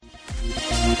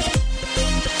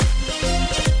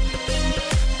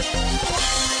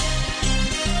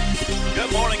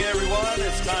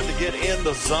Time to get in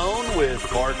the zone with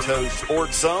Bartow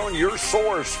Sports Zone, your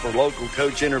source for local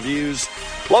coach interviews,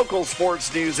 local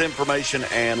sports news information,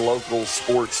 and local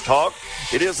sports talk.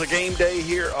 It is a game day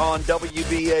here on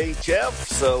WBHF,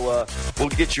 so we'll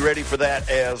get you ready for that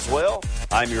as well.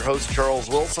 I'm your host, Charles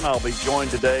Wilson. I'll be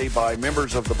joined today by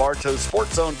members of the Bartow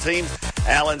Sports Zone team,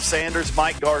 Alan Sanders,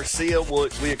 Mike Garcia.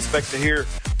 We expect to hear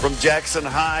from Jackson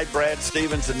Hyde, Brad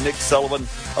Stevens, and Nick Sullivan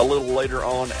a little later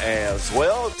on as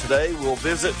well. Today we'll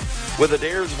visit with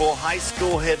Adairsville High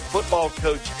School head football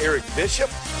coach Eric Bishop.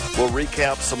 We'll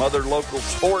recap some other local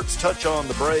sports, touch on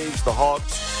the Braves, the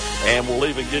Hawks, and we'll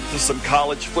even get to some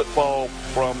college football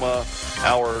from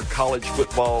our college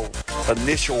football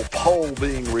initial poll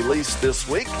being released this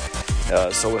week.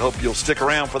 So we hope you'll stick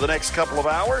around for the next couple of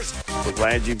hours. We're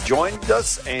glad you've joined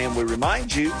us, and we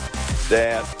remind you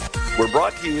that we're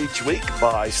brought to you each week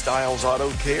by Styles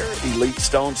Auto Care, Elite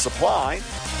Stone Supply,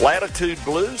 Latitude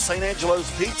Blue, St.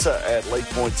 Angelo's Pizza at Lake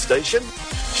Point Station,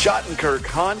 Schottenkirk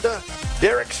Honda,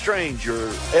 Derek Strange, your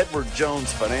Edward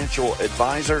Jones financial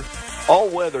advisor, All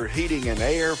Weather Heating and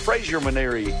Air, Frazier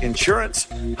Maneri Insurance,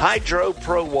 Hydro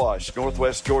Pro Wash,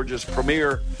 Northwest Georgia's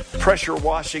premier pressure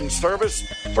washing service,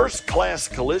 First Class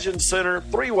Collision Center,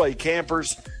 Three-Way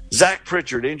Campers, Zach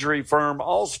Pritchard Injury Firm,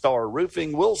 All-Star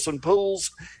Roofing, Wilson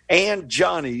Pools, and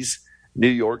Johnny's New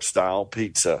York Style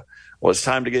Pizza. Well, it's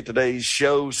time to get today's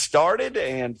show started.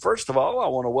 And first of all, I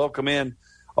want to welcome in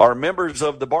our members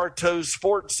of the Bartow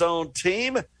Sports Zone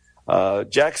team.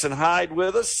 Jackson Hyde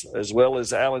with us, as well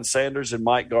as Alan Sanders and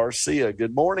Mike Garcia.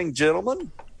 Good morning,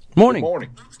 gentlemen. Morning. Good morning.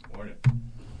 Morning.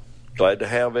 Glad to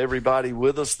have everybody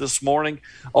with us this morning.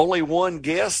 Only one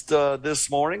guest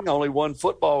this morning, only one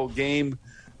football game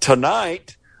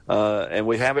tonight, and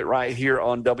we have it right here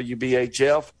on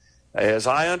WBHF. As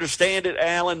I understand it,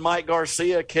 Alan, Mike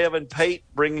Garcia, Kevin Pate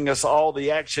bringing us all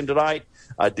the action tonight.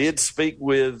 I did speak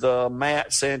with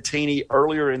Matt Santini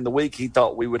earlier in the week. He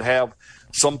thought we would have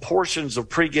some portions of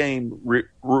pregame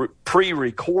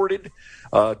pre-recorded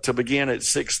to begin at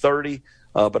 6:30,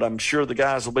 but I'm sure the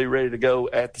guys will be ready to go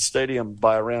at the stadium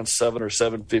by around 7 or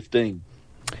 7:15.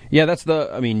 Yeah,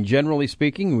 generally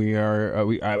speaking, we are,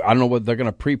 I don't know what they're going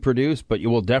to pre-produce, but you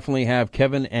will definitely have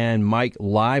Kevin and Mike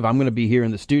live. I'm going to be here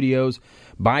in the studios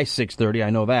by 6:30. I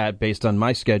know that based on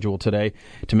my schedule today,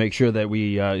 to make sure that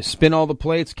we spin all the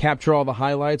plates, capture all the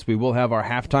highlights. We will have our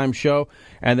halftime show,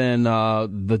 and then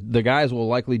the guys will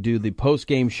likely do the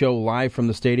post-game show live from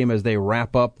the stadium as they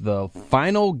wrap up the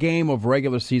final game of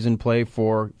regular season play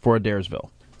for Adairsville.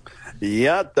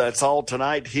 Yeah, that's all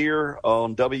tonight here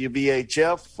on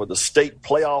WBHF for the state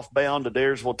playoff-bound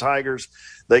Adairsville Tigers.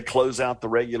 They close out the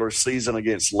regular season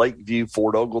against Lakeview,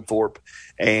 Fort Oglethorpe,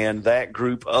 and that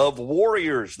group of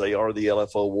Warriors. They are the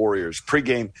LFO Warriors.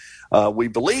 Pregame, we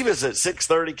believe, is at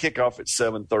 6:30, kickoff at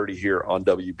 7:30 here on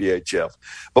WBHF.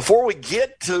 Before we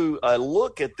get to a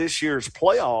look at this year's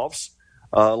playoffs,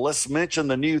 let's mention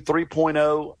the new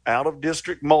 3.0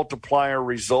 out-of-district multiplier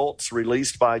results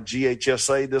released by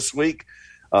GHSA this week.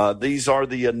 These are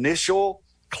the initial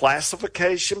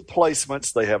classification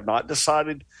placements. They have not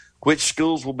decided which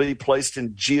schools will be placed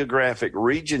in geographic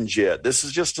regions yet. This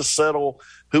is just to settle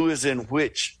who is in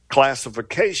which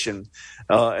classification,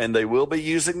 and they will be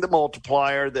using the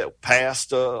multiplier that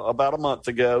passed about a month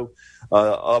ago.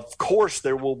 Of course,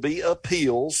 there will be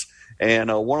appeals.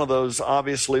 And one of those,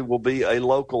 obviously, will be a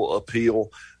local appeal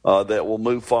that will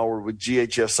move forward with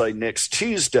GHSA next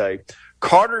Tuesday.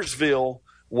 Cartersville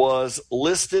was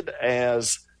listed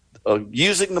as,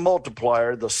 using the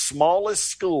multiplier, the smallest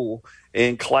school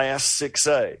in Class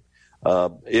 6A.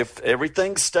 If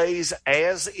everything stays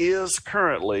as is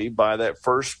currently by that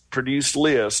first produced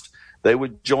list, they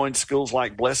would join schools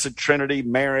like Blessed Trinity,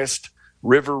 Marist,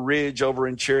 River Ridge over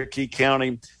in Cherokee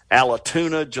County,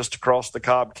 Allatoona just across the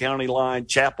Cobb County line,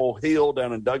 Chapel Hill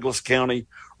down in Douglas County,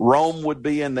 Rome would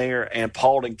be in there, and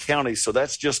Paulding County. So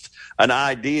that's just an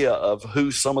idea of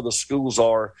who some of the schools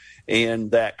are in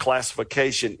that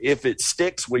classification. If it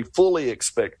sticks, we fully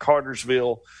expect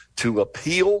Cartersville to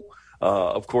appeal.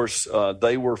 Of course,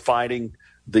 they were fighting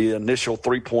the initial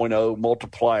 3.0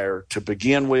 multiplier to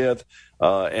begin with.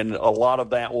 And a lot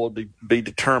of that will be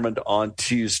determined on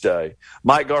Tuesday.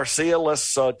 Mike Garcia,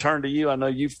 let's turn to you. I know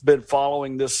you've been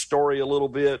following this story a little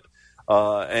bit,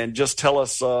 and just tell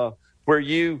us where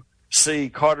you see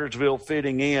Cartersville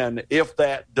fitting in if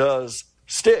that does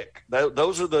stick.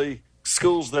 Those are the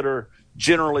schools that are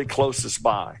generally closest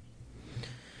by.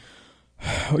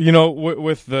 You know,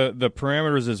 with the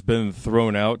parameters that's been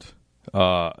thrown out,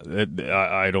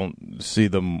 I don't see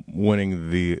them winning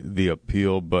the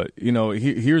appeal. But, you know,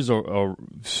 here's a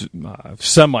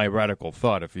semi-radical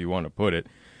thought, if you want to put it.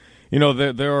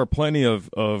 there are plenty of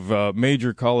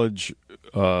major college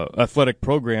athletic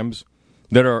programs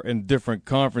that are in different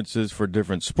conferences for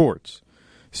different sports.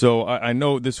 So I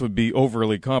know this would be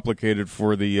overly complicated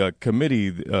for the committee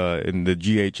in the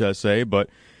GHSA, but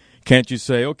can't you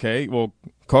say, okay, well,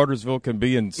 Cartersville can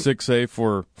be in 6A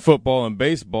for football and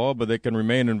baseball, but they can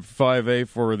remain in 5A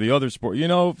for the other sport,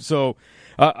 So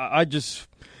I just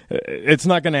 – it's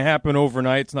not going to happen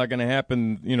overnight. It's not going to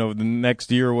happen, the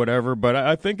next year or whatever. But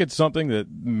I think it's something that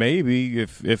maybe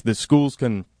if the schools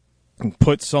can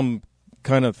put some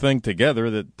kind of thing together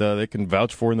that they can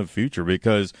vouch for in the future,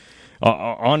 because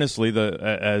honestly,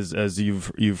 as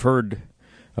you've heard,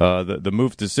 the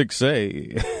move to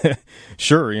 6A,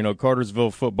 sure,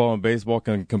 Cartersville football and baseball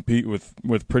can compete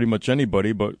with pretty much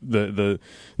anybody, but the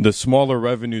smaller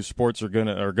revenue sports are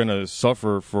gonna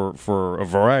suffer for a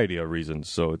variety of reasons.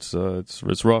 So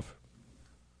it's rough.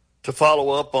 To follow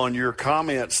up on your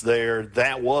comments there,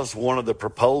 that was one of the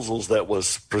proposals that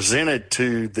was presented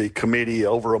to the committee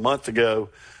over a month ago,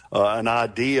 an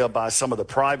idea by some of the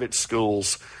private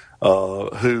schools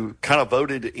who kind of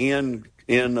voted in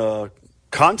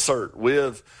concert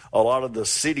with a lot of the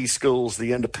city schools,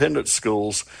 the independent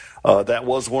schools. That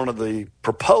was one of the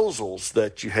proposals,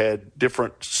 that you had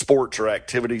different sports or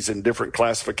activities in different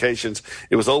classifications.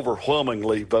 It was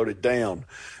overwhelmingly voted down.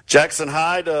 Jackson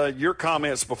Hyde, your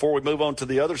comments before we move on to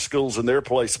the other schools and their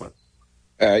placement.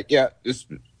 Yeah,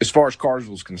 as far as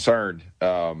Cartersville's concerned,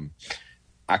 I'm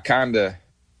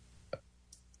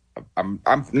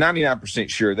 99%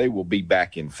 sure they will be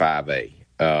back in 5A.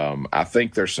 I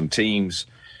think there's some teams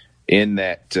in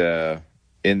that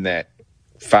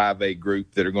 5A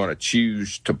group that are going to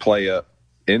choose to play up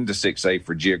into 6A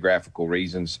for geographical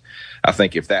reasons. I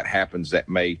think if that happens, that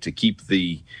may, to keep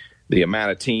the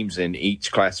amount of teams in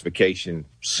each classification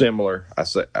similar, I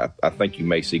think you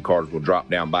may see Cartersville drop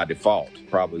down by default,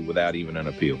 probably without even an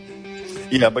appeal.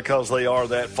 Yeah, because they are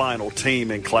that final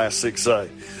team in Class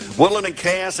 6A. Woodland and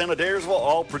Cass and Adairsville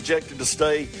all projected to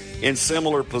stay in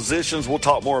similar positions. We'll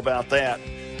talk more about that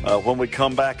when we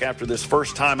come back after this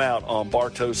first time out on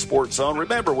Bartow Sports Zone.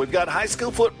 Remember, we've got high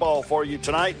school football for you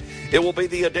tonight. It will be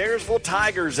the Adairsville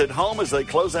Tigers at home as they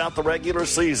close out the regular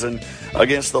season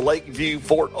against the Lakeview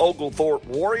Fort Oglethorpe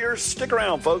Warriors. Stick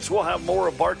around, folks. We'll have more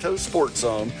of Bartow Sports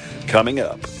Zone coming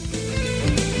up.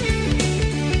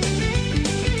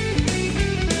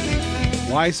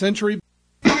 Y Century.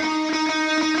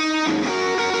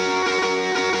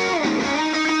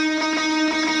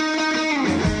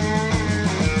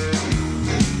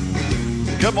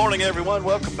 Good morning, everyone.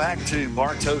 Welcome back to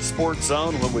Bartow Sports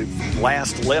Zone. When we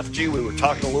last left you, we were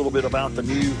talking a little bit about the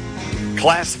new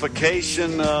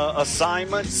classification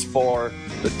assignments for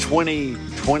the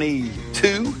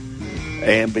 2022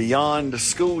 and beyond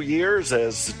school years,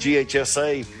 as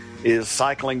GHSA is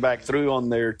cycling back through on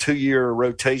their 2-year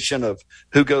rotation of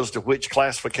who goes to which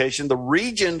classification. The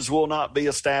regions will not be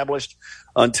established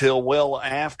until well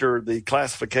after the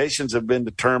classifications have been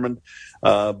determined.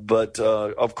 But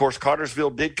of course,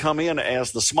 Cartersville did come in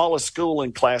as the smallest school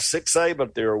in Class 6A,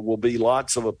 but there will be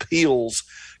lots of appeals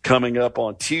coming up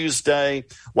on Tuesday.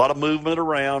 A lot of movement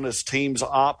around as teams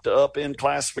opt up in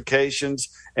classifications,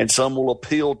 and some will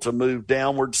appeal to move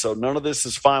downward. So none of this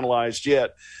is finalized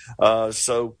yet.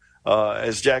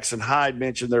 As Jackson Hyde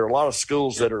mentioned, there are a lot of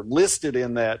schools that are listed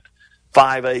in that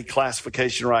 5A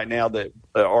classification right now that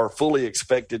are fully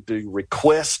expected to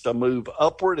request a move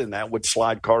upward, and that would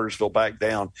slide Cartersville back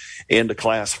down into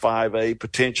Class 5A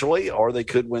potentially, or they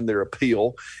could win their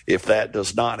appeal if that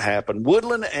does not happen.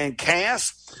 Woodland and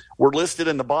Cass were listed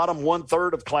in the bottom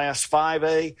 1/3 of Class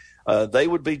 5A. They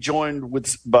would be joined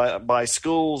by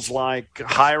schools like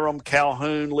Hiram,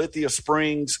 Calhoun, Lithia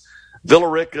Springs,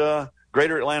 Villarica,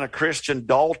 Greater Atlanta Christian,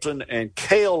 Dalton, and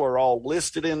Cale are all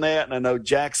listed in that. And I know,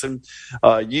 Jackson,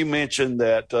 you mentioned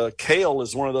that Cale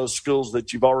is one of those schools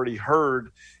that you've already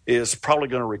heard is probably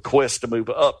going to request to move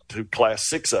up to Class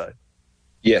 6A.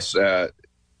 Yes,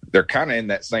 they're kind of in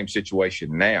that same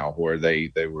situation now where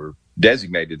they were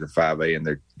designated to 5A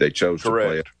and they chose Correct.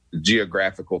 To play a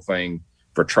geographical thing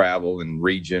for travel and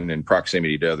region and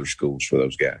proximity to other schools for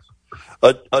those guys.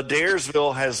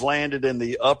 Adairsville has landed in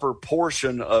the upper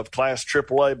portion of Class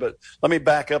AAA, but let me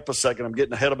back up a second. I'm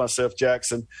getting ahead of myself,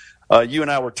 Jackson. You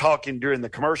and I were talking during the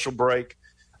commercial break.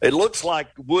 It looks like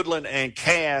Woodland and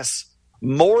Cass,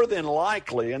 more than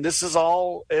likely, and this is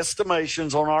all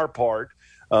estimations on our part,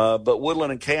 but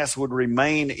Woodland and Cass would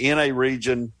remain in a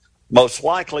region most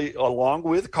likely along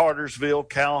with Cartersville,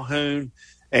 Calhoun,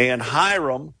 and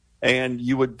Hiram, and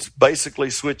you would basically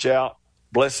switch out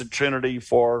Blessed Trinity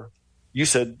for – you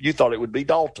said you thought it would be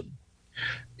Dalton.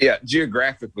 Yeah,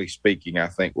 geographically speaking, I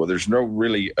think, there's no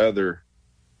really other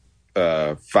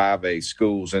 5A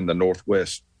schools in the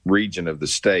northwest region of the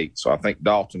state. So I think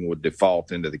Dalton would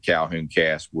default into the Calhoun,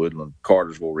 Cass, Woodland,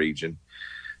 Cartersville region.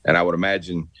 And I would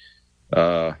imagine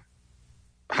Hiram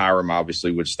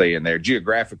obviously would stay in there.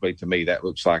 Geographically, to me, that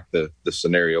looks like the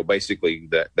scenario. Basically,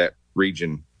 that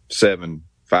region 7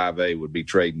 5A would be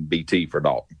trading BT for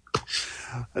Dalton.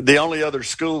 The only other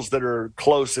schools that are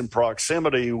close in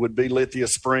proximity would be Lithia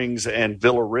Springs and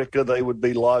Villa Rica. They would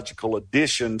be logical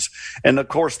additions. And, of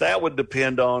course, that would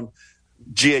depend on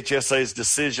GHSA's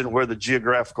decision where the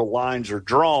geographical lines are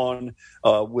drawn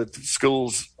with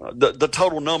schools, the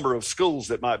total number of schools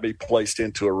that might be placed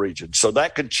into a region. So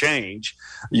that could change.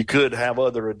 You could have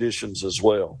other additions as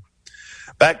well.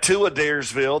 Back to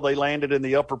Adairsville, they landed in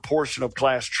the upper portion of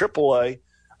Class AAA.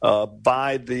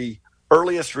 By the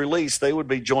earliest release, they would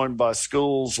be joined by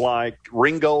schools like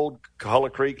Ringgold, Hollow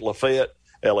Creek, Lafayette,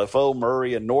 LFO,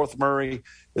 Murray, and North Murray.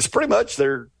 It's pretty much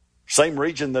their same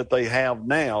region that they have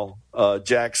now,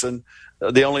 Jackson.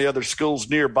 The only other schools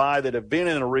nearby that have been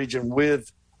in a region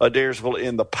with Adairsville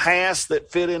in the past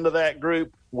that fit into that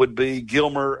group would be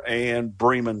Gilmer and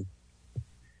Bremen.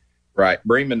 Right.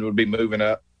 Bremen would be moving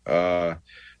up. The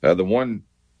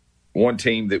one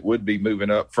team that would be moving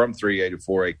up from 3A to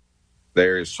 4A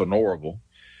there is Sonoraville.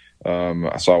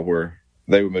 I saw where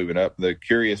they were moving up. The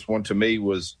curious one to me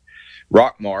was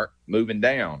Rockmart moving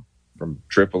down from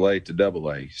AAA to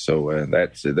AA. So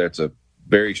that's a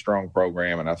very strong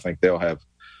program, and I think they'll have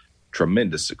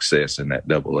tremendous success in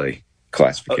that AA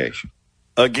classification.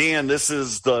 Again, this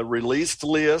is the released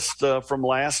list from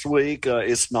last week.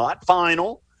 It's not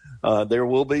final. There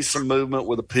will be some movement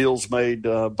with appeals made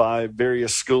by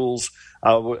various schools,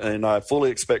 and I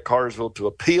fully expect Cartersville to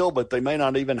appeal, but they may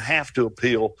not even have to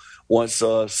appeal once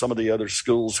some of the other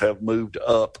schools have moved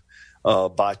up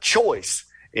by choice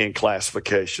in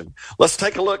classification. Let's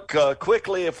take a look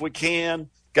quickly, if we can,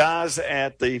 guys,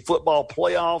 at the football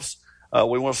playoffs.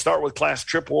 We want to start with Class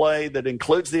AAA that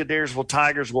includes the Adairsville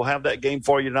Tigers. We'll have that game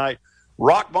for you tonight.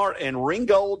 Rockmart and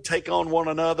Ringgold take on one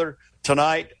another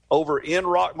tonight over in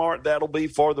Rockmart. That'll be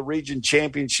for the region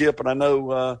championship, and I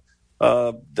know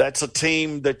that's a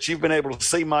team that you've been able to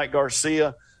see, Mike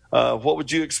Garcia. What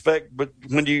would you expect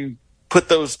when you put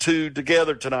those two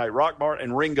together tonight, Rockmart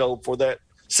and Ringgold, for that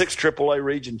 6 AAA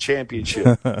region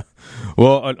championship?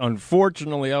 Well,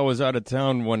 unfortunately, I was out of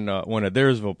town when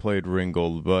Adairsville played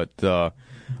Ringgold, but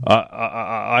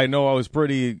I know I was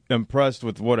pretty impressed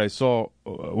with what I saw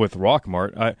with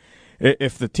Rockmart.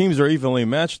 If the teams are evenly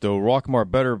matched, though,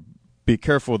 Rockmart better be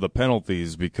careful of the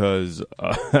penalties, because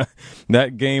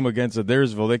that game against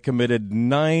Adairsville, they committed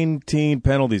 19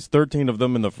 penalties, 13 of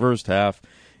them in the first half,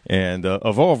 and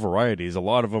of all varieties, a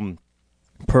lot of them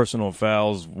personal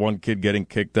fouls, one kid getting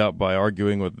kicked out by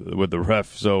arguing with the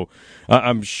ref. So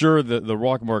I'm sure that the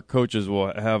Rockmart coaches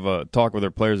will have a talk with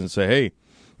their players and say, hey,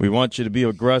 we want you to be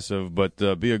aggressive,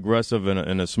 but be aggressive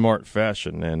in a smart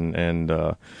fashion.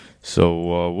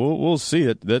 So we'll see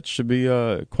it. That should be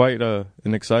quite an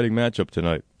exciting matchup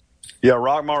tonight. Yeah,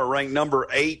 Rockmart ranked number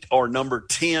 8 or number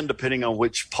 10, depending on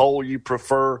which poll you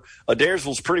prefer.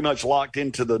 Adairsville's pretty much locked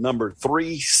into the number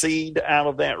 3 seed out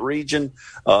of that region,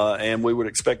 and we would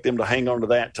expect them to hang on to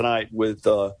that tonight with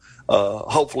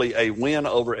hopefully a win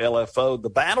over LFO. The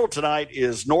battle tonight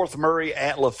is North Murray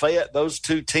at Lafayette. Those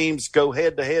two teams go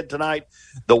head-to-head tonight.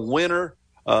 The winner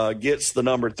gets the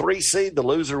number 3 seed. The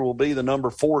loser will be the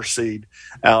number 4 seed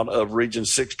out of Region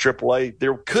 6 AAA.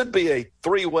 There could be a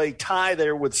 3-way tie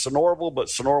there with Sonoraville, but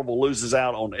Sonoraville loses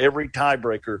out on every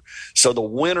tiebreaker. So the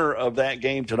winner of that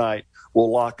game tonight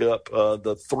will lock up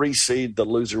the 3 seed. The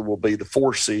loser will be the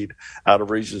 4 seed out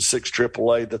of Region 6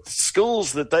 AAA. The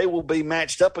schools that they will be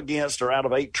matched up against are out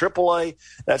of 8 AAA.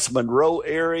 That's Monroe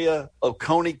area,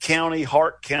 Oconee County,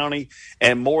 Hart County,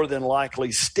 and more than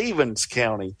likely Stevens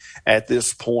County at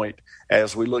this point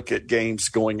as we look at games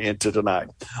going into tonight.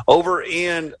 Over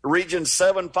in Region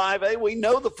 7 5A, we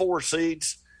know the 4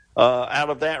 seeds out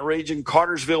of that region.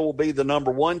 Cartersville will be the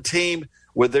number 1 team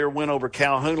with their win over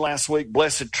Calhoun last week.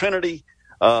 Blessed Trinity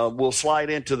will slide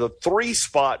into the 3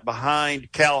 spot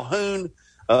behind Calhoun,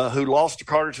 who lost to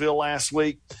Cartersville last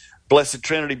week. Blessed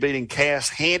Trinity beating Cass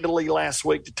handily last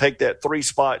week to take that 3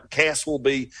 spot. Cass will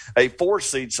be a 4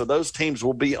 seed, so those teams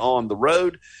will be on the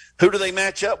road. Who do they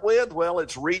match up with? Well,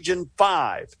 it's Region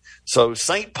 5. So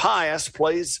St. Pius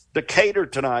plays Decatur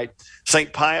tonight.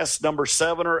 St. Pius, number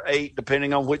 7 or 8,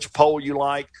 depending on which poll you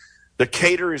like.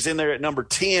 Decatur is in there at number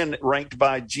 10, ranked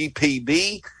by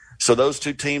GPB. So those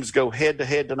two teams go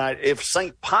head-to-head tonight. If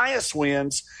St. Pius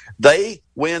wins, they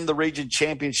win the region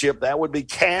championship. That would be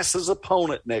Cass's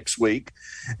opponent next week.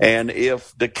 And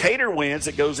if Decatur wins,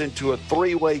 it goes into a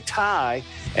three-way tie,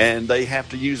 and they have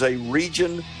to use a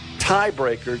region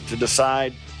tiebreaker to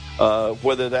decide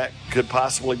whether that could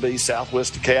possibly be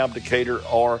Southwest DeKalb, Decatur,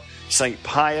 or St.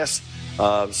 Pius.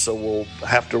 So we'll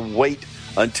have to wait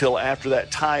until after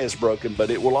that tie is broken. But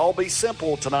it will all be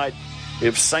simple tonight.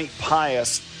 If St.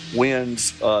 Pius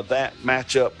wins that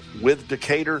matchup with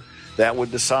Decatur, that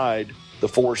would decide the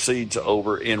 4 seeds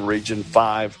over in Region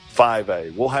 5,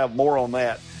 5A. We'll have more on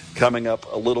that coming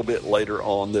up a little bit later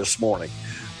on this morning.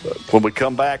 When we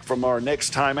come back from our next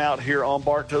time out here on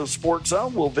Bartow Sports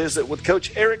Zone, we'll visit with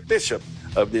Coach Eric Bishop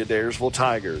of the Adairsville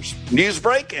Tigers. News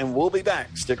break, and we'll be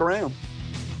back. Stick around.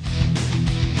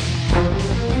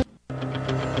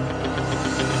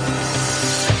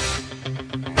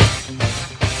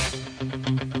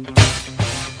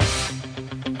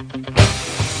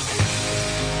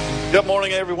 Good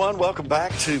morning, everyone. Welcome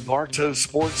back to Bartow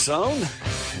Sports Zone.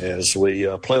 As we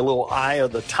play a little Eye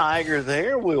of the Tiger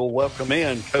there, we'll welcome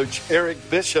in Coach Eric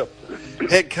Bishop,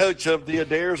 head coach of the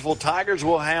Adairsville Tigers.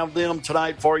 We'll have them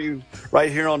tonight for you right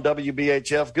here on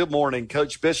WBHF. Good morning,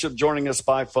 Coach Bishop, joining us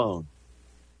by phone.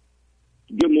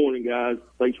 Good morning, guys.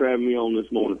 Thanks for having me on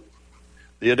this morning.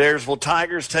 The Adairsville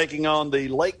Tigers taking on the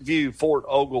Lakeview Fort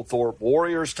Oglethorpe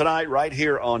Warriors tonight right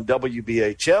here on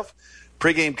WBHF.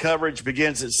 Pre-game coverage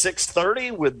begins at 6:30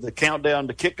 with the countdown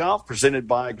to kickoff presented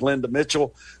by Glenda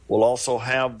Mitchell. We'll also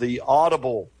have the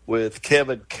audible with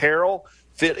Kevin Carroll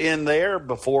fit in there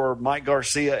before Mike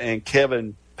Garcia and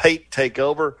Kevin Pate take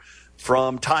over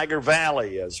from Tiger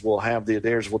Valley, as we'll have the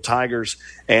Adairsville Tigers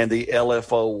and the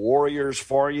LFO Warriors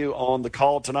for you on the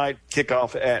call tonight.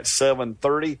 Kickoff at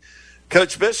 7:30.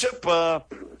 Coach Bishop,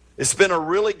 it's been a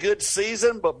really good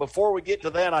season, but before we get to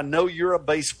that, I know you're a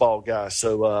baseball guy,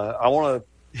 so I want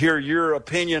to hear your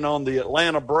opinion on the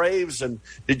Atlanta Braves, and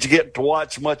did you get to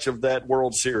watch much of that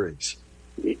World Series?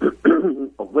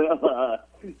 Well,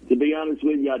 to be honest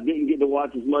with you, I didn't get to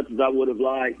watch as much as I would have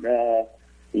liked. The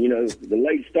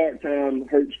late start time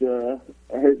hurts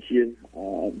you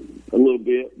a little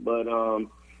bit, but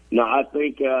no, I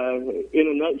think in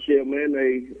a nutshell, man,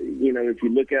 if you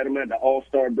look at them at the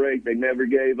All-Star break, they never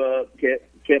gave up,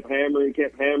 kept hammering,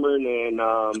 and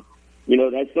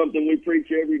that's something we preach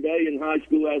every day in high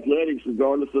school athletics,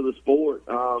 regardless of the sport.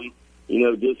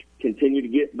 Just continue to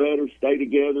get better, stay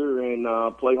together, and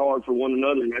play hard for one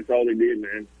another, and that's all they did,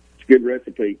 man. It's a good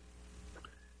recipe.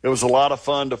 It was a lot of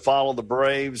fun to follow the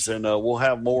Braves, and we'll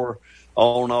have more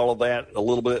on all of that a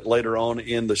little bit later on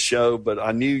in the show. But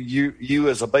I knew you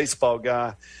as a baseball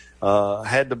guy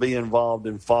had to be involved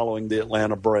in following the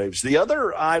Atlanta Braves. The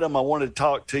other item I wanted to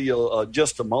talk to you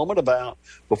just a moment about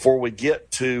before we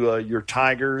get to your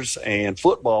Tigers and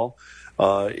football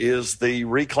is the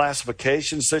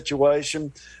reclassification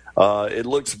situation. It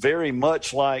looks very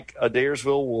much like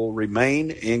Adairsville will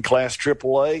remain in Class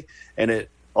AAA, and it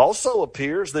also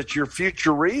appears that your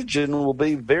future region will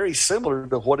be very similar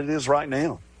to what it is right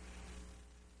now.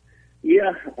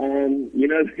 Yeah,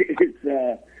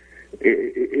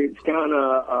 it's kind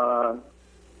of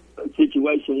a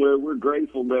situation where we're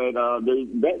grateful that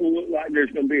that doesn't look like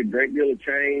there's going to be a great deal of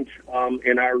change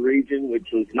in our region, which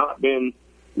has not been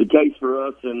the case for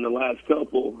us in the last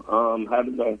couple.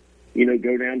 Having to,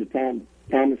 go down to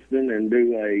Thomaston and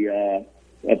do a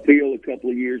appeal a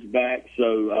couple of years back,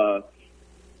 so.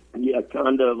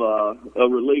 Kind of a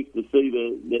relief to see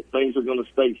that things are going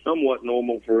to stay somewhat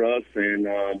normal for us. And,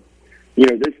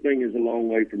 this thing is a long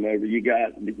way from over. You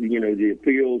got, the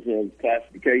appeals of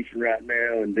classification right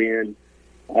now, and then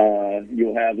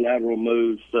you'll have lateral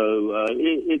moves. So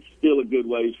it's still a good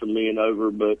ways from being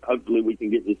over, but hopefully we can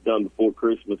get this done before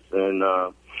Christmas and,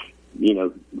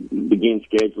 begin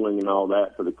scheduling and all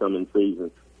that for the coming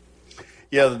season.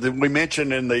 Yeah, we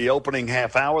mentioned in the opening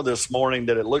half hour this morning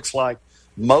that it looks like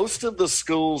most of the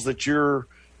schools that you're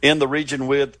in the region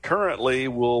with currently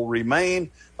will remain.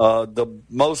 The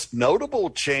most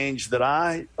notable change that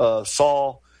I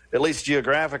saw, at least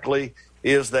geographically,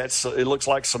 is that it looks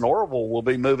like Sonoraville will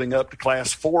be moving up to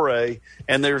Class 4A,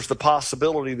 and there's the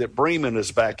possibility that Bremen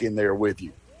is back in there with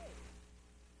you.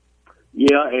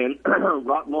 Yeah, and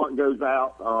Rockmart goes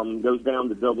down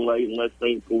to AA unless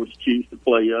they, of course, choose to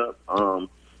play up.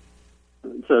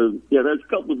 So, there's a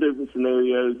couple of different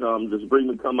scenarios. Does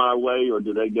Bremen come our way, or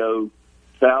do they go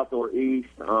south or east?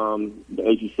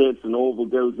 As you said, Sonoraville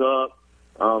goes up.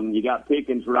 You got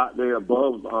Pickens right there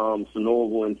above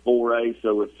Sonoraville in 4A,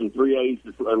 so if some 3As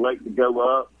elect to go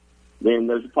up, then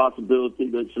there's a possibility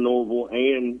that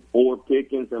Sonoraville or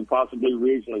Pickens and possibly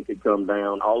Ridgeland could come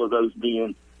down. All of those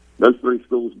three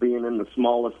schools being in the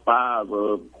smallest 5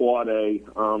 of Quad A.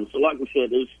 So like we said,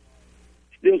 there's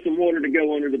still some water to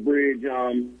go under the bridge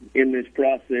in this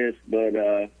process,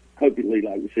 but hopefully,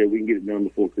 like we said, we can get it done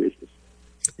before Christmas.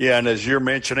 Yeah, and as you're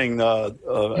mentioning,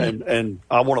 and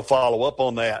I want to follow up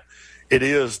on that,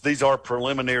 these are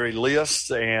preliminary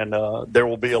lists, and there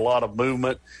will be a lot of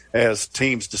movement as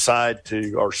teams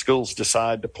or schools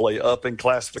decide to play up in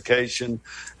classification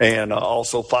and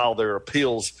also file their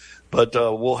appeals. But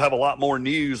we'll have a lot more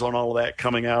news on all of that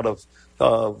coming out of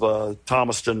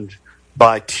Thomaston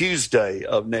by Tuesday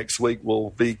of next week.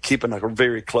 We'll be keeping a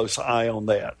very close eye on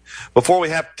that. Before we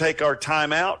have to take our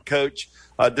time out, Coach,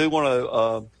 I do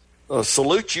want to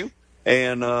salute you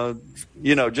and,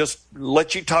 just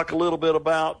let you talk a little bit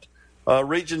about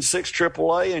Region 6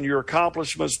 AAA and your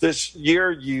accomplishments this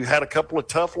year. You had a couple of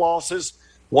tough losses.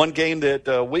 One game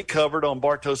that we covered on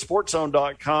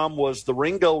BartowSportsZone.com was the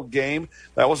Ringgold game.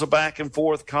 That was a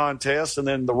back-and-forth contest. And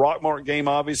then the Rockmart game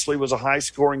obviously was a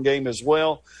high-scoring game as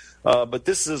well. But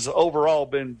this has overall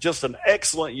been just an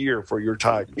excellent year for your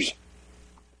Tigers.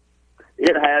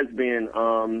 It has been.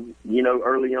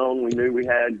 Early on we knew we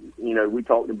had, we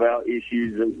talked about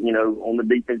issues, on the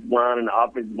defensive line and the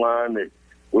offensive line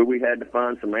where we had to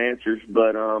find some answers.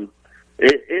 But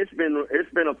it's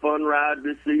been a fun ride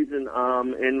this season,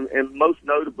 and most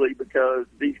notably because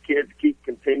these kids keep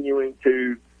continuing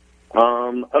to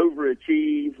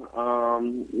overachieve,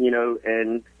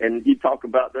 and you talk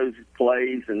about those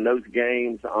plays and those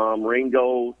games.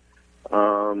 Ringgold,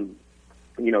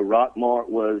 Rockmart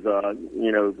was,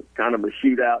 kind of a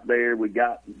shootout there. We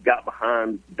got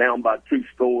behind down by 2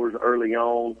 scores early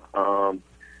on,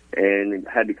 and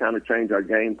had to kind of change our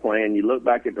game plan. You look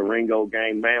back at the Ringgold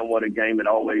game, man, what a game it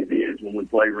always is when we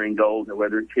play Ringgold, and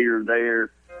whether it's here or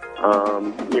there.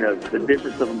 The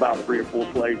difference of about 3 or 4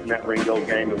 plays in that Ringgold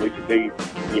game, and we could be,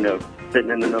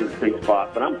 sitting in the number 6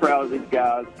 spot. But I'm proud of these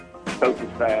guys, coaching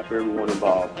staff, everyone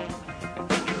involved.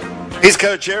 He's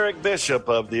Coach Eric Bishop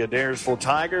of the Adairsville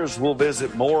Tigers. We'll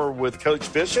visit more with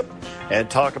Coach Bishop and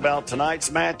talk about tonight's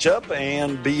matchup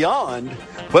and beyond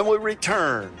when we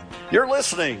return. You're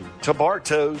listening to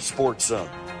Bartow Sports Zone.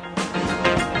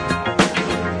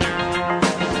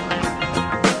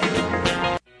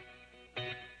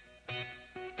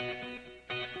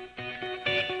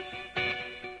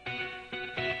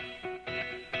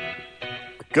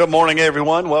 Good morning,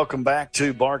 everyone. Welcome back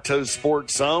to Bartow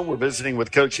Sports Zone. We're visiting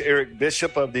with Coach Eric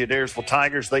Bishop of the Adairsville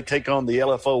Tigers. They take on the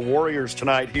LFO Warriors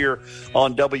tonight here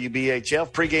on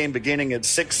WBHF. Pregame beginning at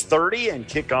 6:30 and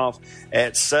kickoff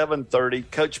at 7:30.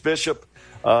 Coach Bishop,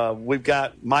 we've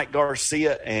got Mike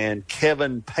Garcia and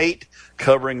Kevin Pate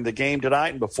covering the game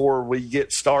tonight. And before we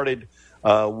get started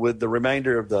with the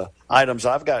remainder of the items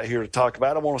I've got here to talk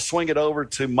about, I want to swing it over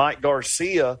to Mike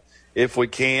Garcia if we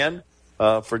can.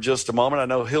 For just a moment. I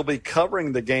know he'll be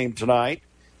covering the game tonight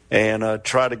and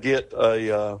try to get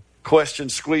a question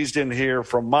squeezed in here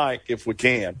from Mike if we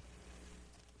can.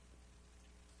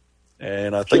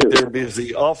 And I think they're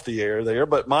busy off the air there.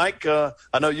 But, Mike, I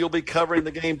know you'll be covering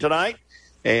the game tonight,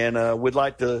 and we'd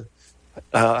like to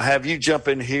have you jump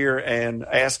in here and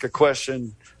ask a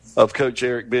question of Coach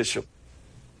Eric Bishop.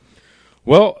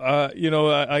 Well,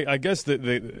 I guess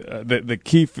the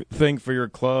key thing for your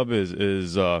club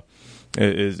is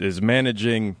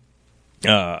managing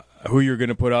who you're going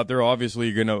to put out there. Obviously,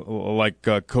 you're going to, like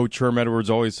Coach Herm Edwards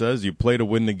always says, you play to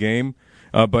win the game.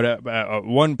 But at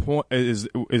one point, is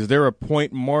there a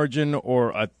point margin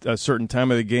or a certain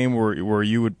time of the game where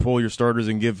you would pull your starters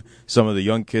and give some of the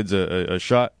young kids a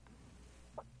shot?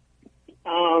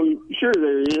 Sure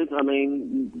there is. I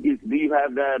mean, do you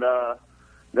have that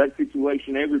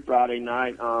situation every Friday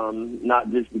night? Not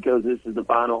just because this is the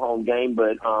final home game,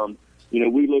 but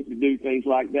we look to do things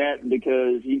like that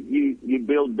because you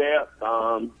build depth,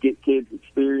 get kids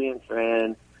experience,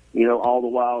 and all the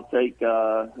while take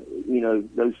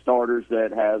those starters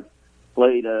that have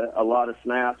played a lot of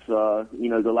snaps,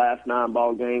 the last 9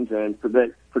 ball games, and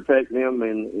protect them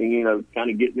and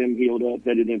kind of get them healed up,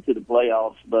 headed into the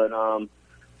playoffs. But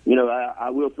I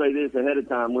will say this ahead of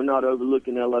time: we're not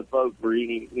overlooking LFO for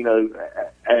any,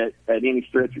 at any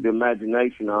stretch of the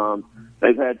imagination.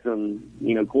 They've had some,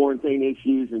 quarantine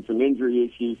issues and some injury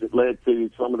issues that led to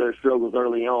some of their struggles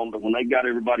early on. But when they got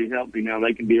everybody healthy now,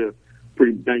 they can be a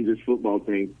pretty dangerous football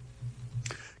team.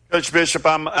 Coach Bishop,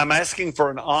 I'm asking for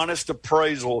an honest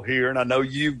appraisal here, and I know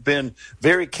you've been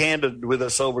very candid with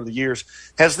us over the years.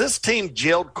 Has this team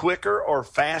gelled quicker or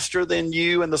faster than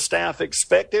you and the staff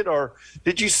expected, or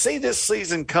did you see this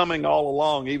season coming all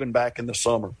along, even back in the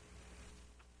summer?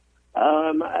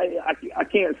 I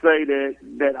can't say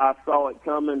that I saw it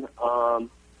coming.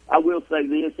 I will say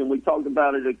this, and we talked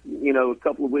about it, a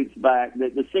couple of weeks back,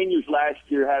 that the seniors last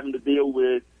year having to deal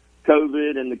with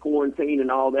COVID and the quarantine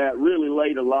and all that really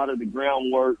laid a lot of the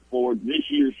groundwork for this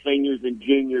year's seniors and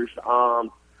juniors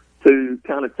to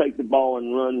kind of take the ball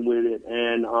and run with it.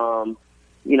 And,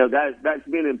 that's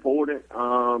been important,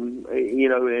 and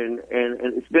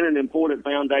it's been an important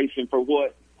foundation for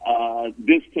what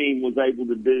this team was able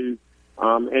to do.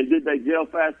 And did they gel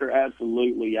faster?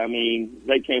 Absolutely. I mean,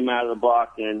 they came out of the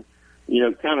block and,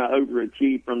 kind of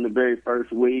overachieved from the very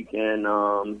first week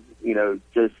and,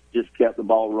 just kept the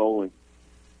ball rolling.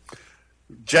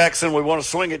 Jackson, we want to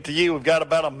swing it to you. We've got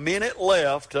about a minute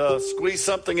left. Squeeze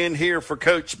something in here for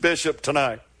Coach Bishop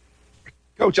tonight.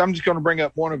 Coach, I'm just going to bring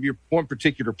up one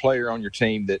particular player on your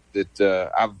team that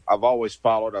I've always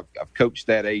followed. I've coached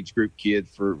that age group kid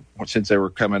since they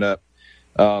were coming up.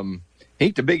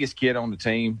 He's the biggest kid on the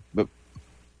team, but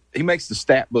he makes the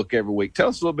stat book every week. Tell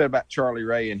us a little bit about Charlie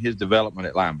Ray and his development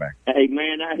at linebacker. Hey,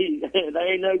 man, there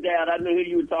ain't no doubt. I knew who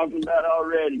you were talking about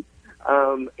already.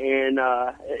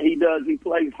 He does. He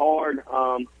plays hard.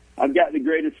 I've got the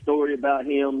greatest story about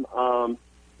him.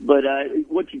 But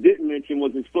what you didn't mention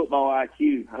was his football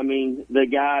IQ. I mean, the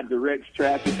guy directs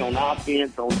traffic on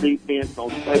offense, on defense,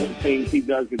 on special teams. He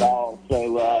does it all.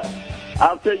 So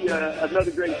I'll tell you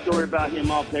another great story about him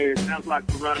off there. It sounds like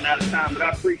we're running out of time, but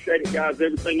I appreciate it, guys.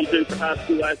 Everything you do for high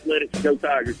school athletics, go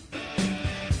Tigers.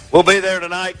 We'll be there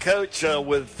tonight, Coach,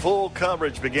 with full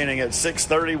coverage beginning at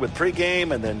 6:30 with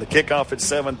pregame and then the kickoff at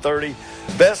 7:30.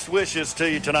 Best wishes to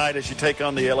you tonight as you take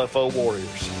on the LFO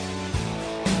Warriors.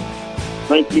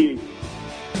 Thank you.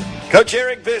 Coach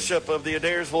Eric Bishop of the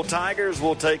Adairsville Tigers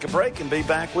will take a break and be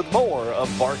back with more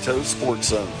of Bartow Sports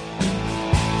Zone.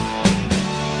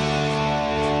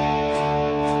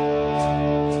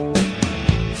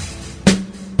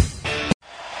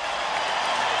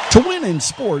 To win in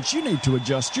sports, you need to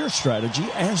adjust your strategy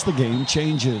as the game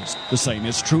changes. The same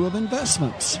is true of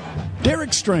investments.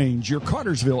 Derek Strange, your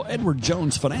Cartersville Edward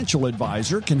Jones financial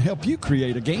advisor, can help you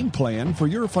create a game plan for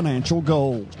your financial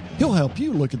goals. He'll help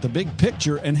you look at the big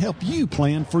picture and help you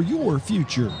plan for your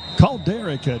future. Call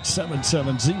Derek at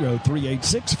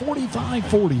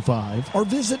 770-386-4545 or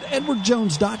visit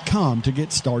edwardjones.com to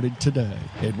get started today.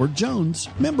 Edward Jones,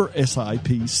 member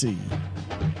SIPC.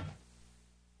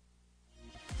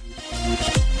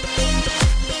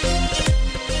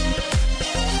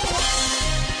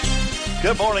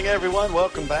 Good morning, everyone.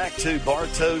 Welcome back to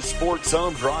Bartow Sports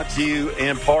Zone, brought to you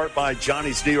in part by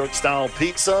Johnny's New York Style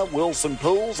Pizza, Wilson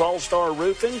Pools, All-Star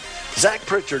Roofing, Zach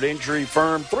Pritchard Injury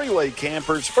Firm, Three-Way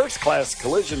Campers, First Class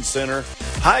Collision Center,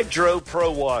 Hydro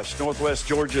Pro Wash, Northwest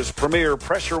Georgia's premier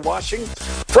pressure washing,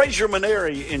 Frazier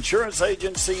Maneri Insurance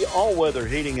Agency, All Weather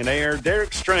Heating and Air,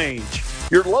 Derek Strange,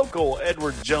 your local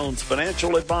Edward Jones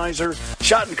financial advisor,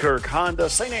 Schottenkirk Honda,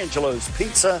 St. Angelo's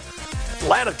Pizza,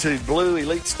 Latitude Blue,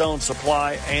 Elite Stone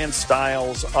Supply, and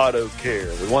Styles Auto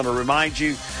Care. We want to remind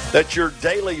you that your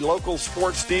daily local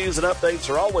sports news and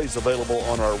updates are always available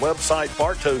on our website,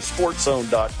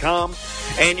 bartowsportszone.com.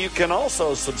 And you can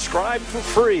also subscribe for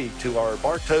free to our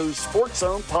Bartow Sports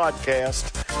Zone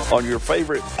podcast on your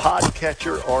favorite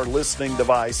podcatcher or listening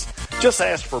device. Just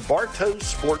ask for Bartow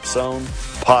Sports Zone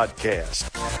podcast.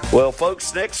 Well,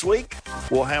 folks, next week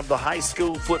we'll have the high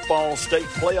school football state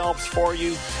playoffs for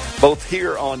you, both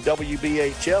here on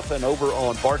WBHF and over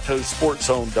on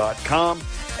bartowsportszone.com.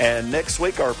 And next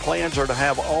week our plans are to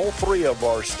have all three of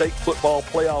our state football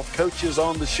playoff coaches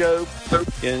on the show.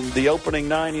 In the opening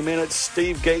 90 minutes,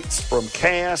 Steve Gates from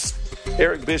Cass,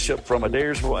 Eric Bishop from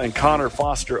Adairsville, and Connor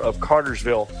Foster of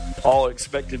Cartersville, all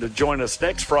expected to join us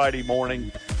next Friday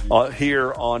morning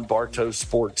here on Bartow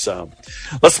Sports Zone.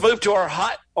 Let's move to our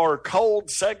hot or cold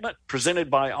segment presented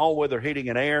by All Weather Heating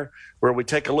and Air, where we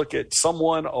take a look at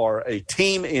someone or a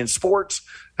team in sports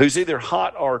who's either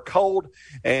hot or cold.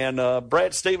 And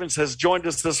Brad Stevens has joined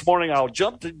us this morning. I'll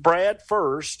jump to Brad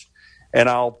first, and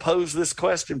I'll pose this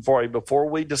question for you before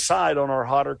we decide on our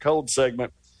hot or cold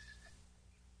segment.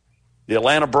 The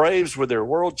Atlanta Braves with their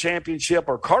world championship,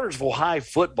 or Cartersville High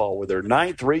football with their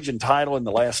 9th region title in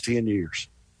the last 10 years?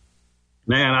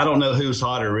 Man, I don't know who's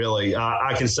hotter, really.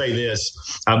 I can say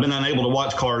this. I've been unable to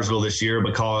watch Cartersville this year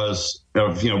because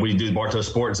of, we do the Bartow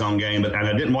Sports Zone game, and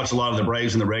I didn't watch a lot of the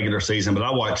Braves in the regular season, but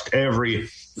I watched every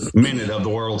minute of the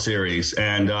World Series.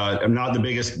 And I'm not the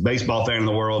biggest baseball fan in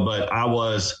the world, but I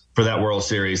was for that World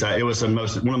Series. It was one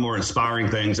of the more inspiring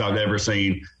things I've ever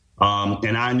seen.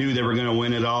 And I knew they were going to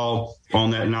win it all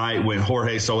on that night when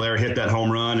Jorge Soler hit that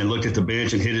home run and looked at the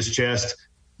bench and hit his chest.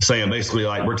 saying basically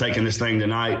like, we're taking this thing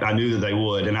tonight. I knew that they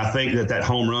would. And I think that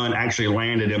home run actually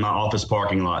landed in my office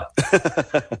parking lot.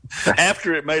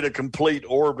 After it made a complete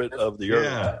orbit of the earth.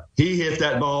 Yeah, he hit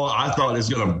that ball. I thought it was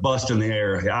going to bust in the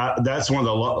air. That's one of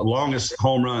the longest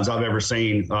home runs I've ever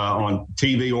seen on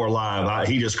TV or live.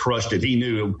 He just crushed it. He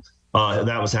knew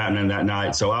that was happening that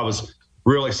night. So I was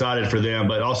real excited for them,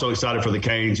 but also excited for the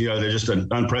Canes. They're just an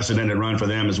unprecedented run for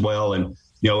them as well. And,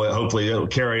 hopefully it'll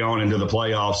carry on into the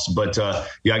playoffs. But,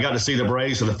 I got to see the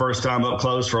Braves for the first time up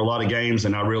close for a lot of games,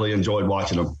 and I really enjoyed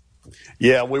watching them.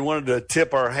 Yeah, we wanted to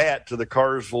tip our hat to the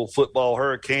Cartersville Football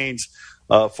Hurricanes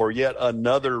for yet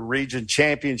another region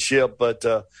championship. But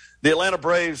the Atlanta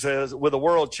Braves, with a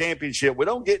world championship, we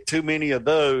don't get too many of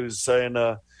those. And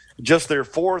just their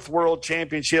fourth world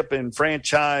championship in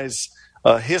franchise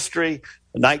history.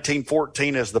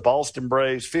 1914 as the Boston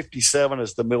Braves, 57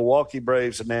 as the Milwaukee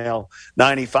Braves, and now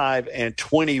 95 and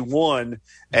 21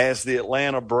 as the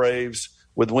Atlanta Braves,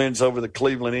 with wins over the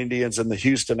Cleveland Indians and the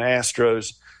Houston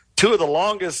Astros. Two of the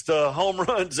longest home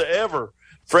runs ever.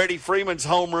 Freddie Freeman's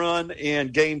home run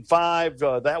in Game 5,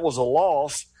 that was a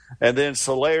loss. And then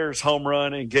Solaire's home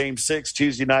run in Game 6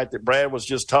 Tuesday night that Brad was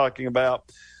just talking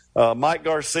about. Mike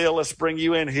Garcia, let's bring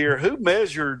you in here. Who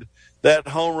measured that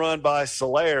home run by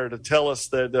Solaire to tell us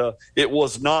that it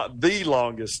was not the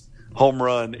longest home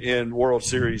run in World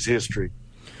Series history?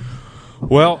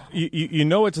 Well,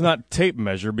 it's not tape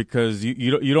measure because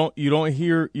you don't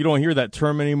hear that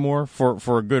term anymore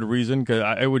for a good reason,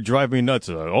 because it would drive me nuts.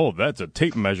 That's a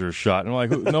tape measure shot. And I'm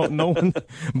like, no one.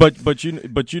 But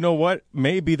you know what?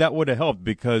 Maybe that would have helped,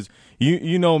 because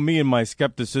you know me and my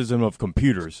skepticism of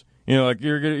computers. You're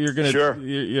gonna sure.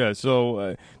 Yeah.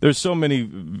 So there's so many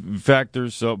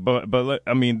factors. So, but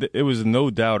I mean, it was no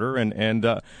doubter, and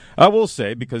I will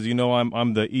say, because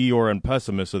I'm the Eeyore and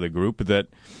pessimist of the group, that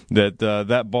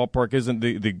ballpark isn't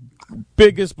the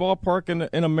biggest ballpark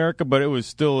in America, but it was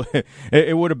still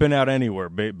it would have been out anywhere.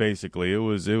 Basically, it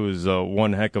was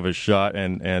one heck of a shot,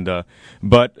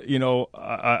 but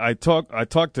I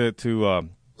talked to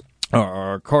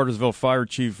our Cartersville Fire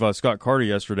Chief, Scott Carter,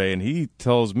 yesterday, and he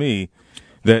tells me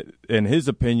that, in his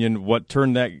opinion, what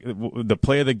turned the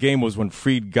play of the game was when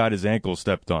Fried got his ankle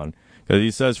stepped on. Because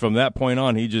he says from that point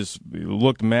on, he just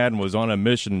looked mad and was on a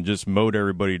mission and just mowed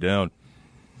everybody down.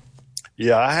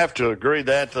 Yeah, I have to agree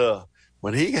that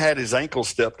when he had his ankle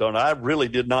stepped on, I really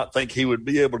did not think he would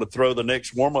be able to throw the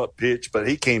next warm-up pitch, but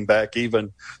he came back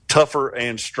even tougher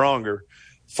and stronger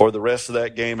for the rest of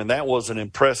that game, and that was an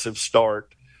impressive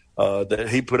start that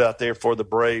he put out there for the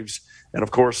Braves. And, of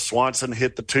course, Swanson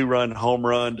hit the 2-run home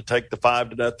run to take the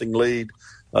 5-0 lead,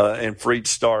 and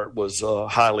Fried's start was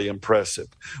highly impressive.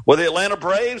 Well, the Atlanta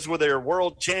Braves, with their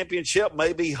world championship,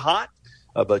 may be hot,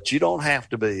 but you don't have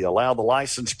to be. Allow the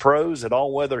licensed pros at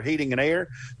All Weather Heating and Air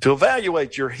to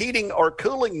evaluate your heating or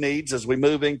cooling needs as we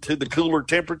move into the cooler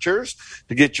temperatures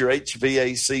to get your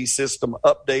HVAC system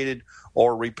updated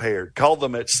or repaired. Call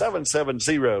them at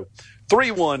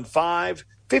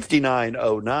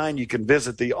 770-315-5909. You can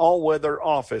visit the All Weather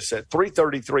office at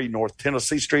 333 North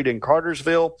Tennessee Street in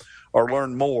Cartersville, or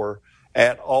learn more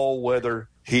at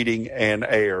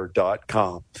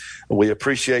allweatherheatingandair.com. We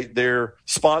appreciate their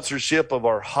sponsorship of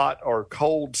our hot or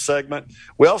cold segment.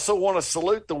 We also want to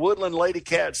salute the Woodland Lady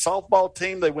Cats softball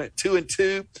team. They went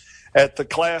 2-2 at the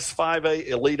Class 5A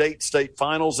Elite 8 state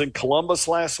finals in Columbus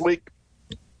last week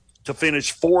to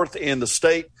finish fourth in the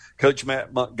state. Coach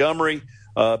Matt Montgomery,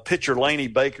 pitcher Laney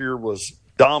Baker was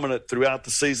dominant throughout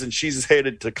the season. She's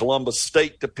headed to Columbus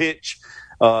State to pitch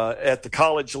at the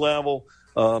college level.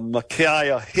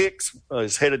 Micaiah Hicks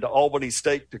is headed to Albany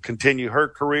State to continue her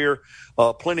career.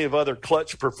 Plenty of other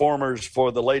clutch performers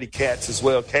for the Lady Cats as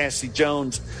well. Cassie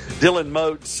Jones, Dylan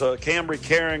Moats, Cambry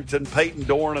Carrington, Peyton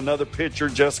Dorn, another pitcher,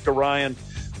 Jessica Ryan,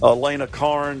 Lena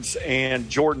Carnes, and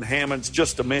Jordan Hammonds,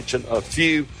 just to mention a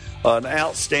few. An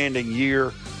outstanding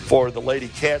year for the Lady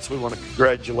Cats. We want to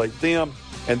congratulate them.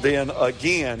 And then,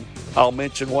 again, I'll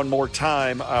mention one more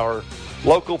time our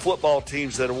local football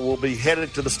teams that will be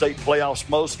headed to the state playoffs.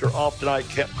 Most are off tonight.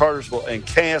 Cartersville and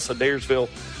Cass, Adairsville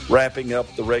wrapping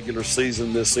up the regular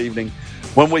season this evening.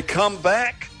 When we come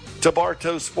back to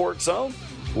Bartow Sports Zone,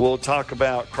 we'll talk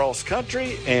about cross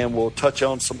country and we'll touch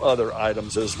on some other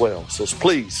items as well. So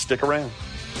please stick around.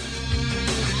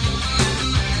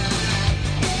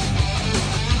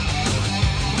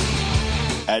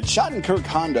 At Schottenkirk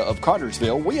Honda of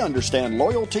Cartersville, we understand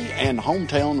loyalty and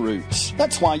hometown roots.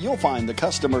 That's why you'll find the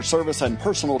customer service and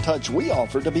personal touch we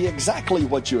offer to be exactly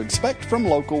what you expect from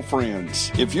local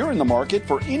friends. If you're in the market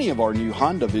for any of our new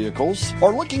Honda vehicles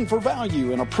or looking for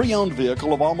value in a pre-owned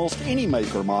vehicle of almost any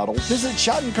make or model, visit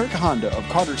Schottenkirk Honda of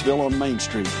Cartersville on Main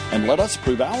Street and let us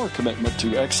prove our commitment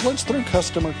to excellence through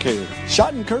customer care.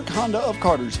 Schottenkirk Honda of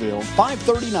Cartersville,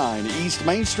 539 East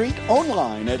Main Street,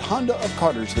 online at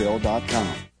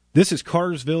hondaofcartersville.com. This is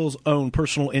Cartersville's own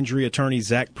personal injury attorney,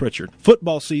 Zach Pritchard.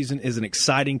 Football season is an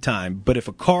exciting time, but if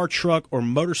a car, truck, or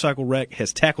motorcycle wreck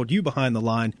has tackled you behind the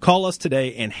line, call us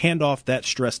today and hand off that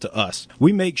stress to us.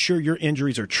 We make sure your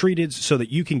injuries are treated so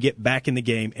that you can get back in the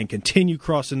game and continue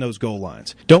crossing those goal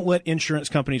lines. Don't let insurance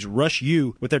companies rush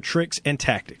you with their tricks and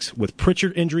tactics. With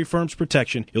Pritchard Injury Firm's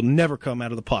protection, you'll never come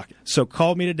out of the pocket. So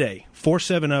call me today,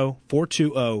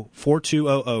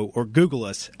 470-420-4200, or Google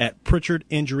us at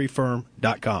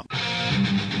PritchardInjuryFirm.com.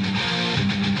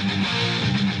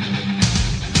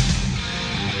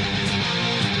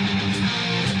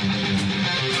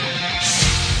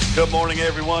 Good morning,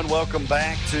 everyone. Welcome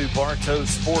back to Bartow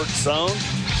Sports Zone.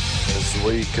 As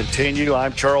we continue,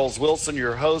 I'm Charles Wilson,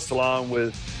 your host, along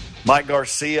with Mike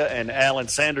Garcia and Alan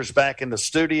Sanders back in the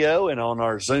studio. And on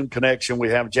our Zoom connection, we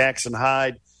have Jackson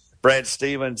Hyde, Brad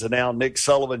Stevens, and now Nick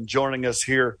Sullivan joining us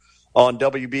here on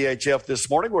WBHF this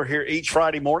morning. We're here each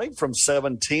Friday morning from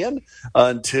 7:10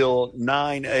 until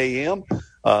 9 a.m.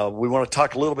 We want to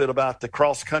talk a little bit about the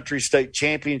cross-country state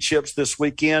championships this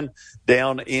weekend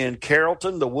down in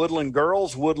Carrollton. The Woodland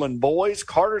girls, Woodland boys,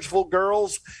 Cartersville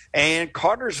girls, and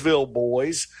Cartersville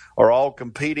boys are all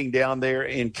competing down there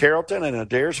in Carrollton. And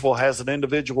Adairsville has an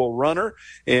individual runner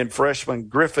in freshman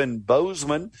Griffin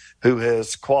Bozeman, who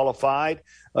has qualified.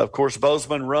 Of course,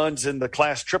 Bozeman runs in the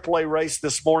Class AAA race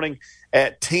this morning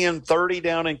at 10:30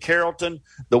 down in Carrollton.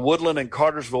 The Woodland and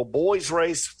Cartersville boys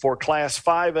race for Class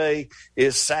 5A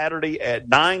is Saturday at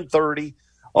 9:30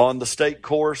 on the state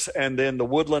course. And then the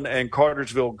Woodland and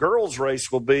Cartersville girls race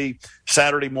will be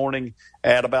Saturday morning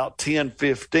at about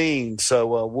 10:15.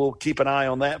 So we'll keep an eye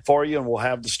on that for you, and we'll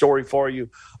have the story for you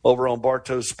over on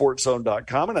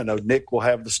BartowSportsZone.com. And I know Nick will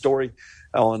have the story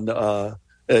on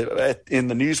in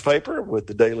the newspaper with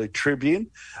the Daily Tribune.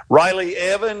 Riley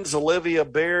Evans, Olivia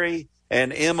Berry,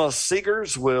 and Emma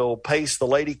Seegers will pace the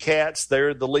Lady Cats.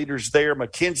 They're the leaders there.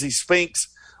 Mackenzie Spinks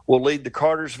will lead the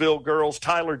Cartersville girls.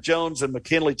 Tyler Jones and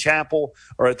McKinley Chapel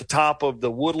are at the top of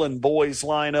the Woodland boys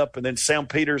lineup. And then Sam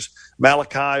Peters,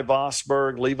 Malachi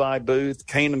Vosberg, Levi Booth,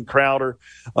 Kanan Crowder,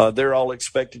 they're all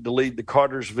expected to lead the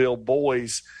Cartersville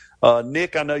boys.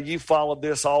 Nick, I know you followed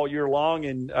this all year long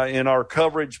in our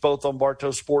coverage, both on Bartow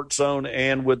Sports Zone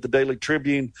and with the Daily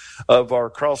Tribune of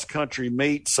our cross-country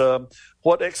meets.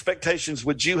 What expectations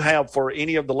would you have for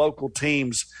any of the local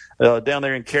teams down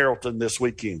there in Carrollton this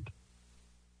weekend?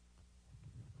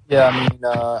 Yeah, I mean,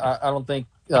 I don't think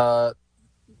there's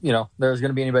going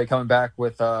to be anybody coming back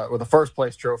with a first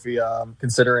place trophy.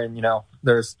 Considering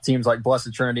there's teams like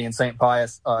Blessed Trinity and St.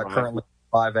 Pius currently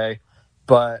 5A,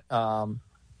 but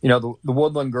the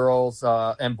Woodland girls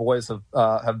and boys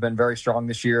have been very strong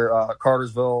this year.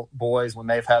 Cartersville boys, when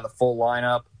they've had a full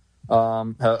lineup,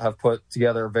 have put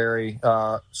together a very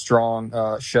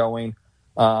strong showing.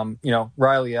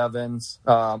 Riley Evans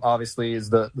obviously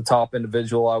is the top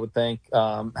individual, I would think,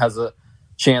 has a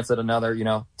chance at another,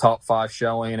 top 5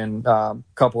 showing, and a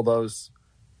couple of those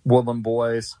Woodland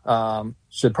boys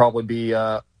should probably be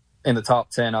in the top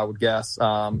 10, I would guess.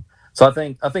 So I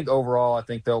think overall, I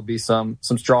think there'll be some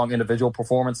strong individual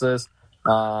performances.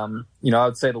 I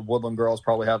would say the Woodland girls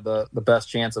probably have the best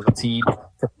chance of a team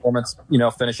performance,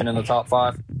 finishing in the top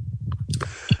 5.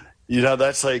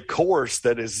 That's a course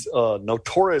that is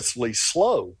notoriously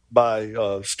slow by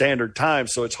standard time,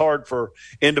 so it's hard for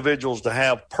individuals to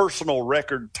have personal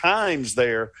record times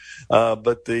there.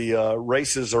 But the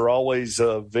races are always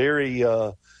very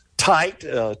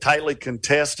tightly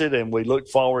contested, and we look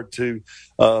forward to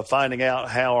finding out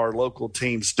how our local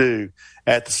teams do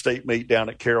at the state meet down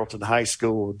at Carrollton High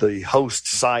School, the host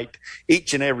site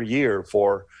each and every year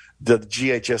for the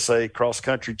GHSA Cross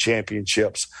Country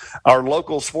Championships. Our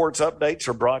local sports updates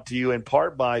are brought to you in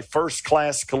part by First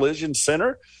Class Collision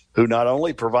Center, who not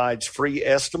only provides free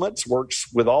estimates,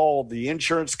 works with all the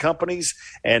insurance companies,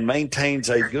 and maintains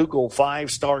a Google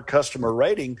 5-star customer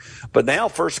rating, but now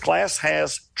First Class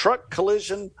has truck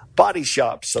collision body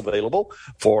shops available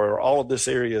for all of this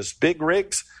area's big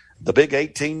rigs. the big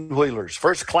 18-wheelers.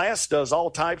 First Class does all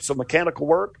types of mechanical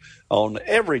work on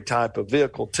every type of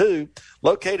vehicle, too.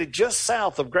 Located just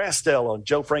south of Grassdale on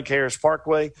Joe Frank Harris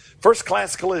Parkway, First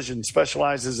Class Collision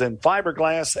specializes in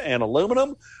fiberglass and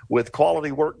aluminum with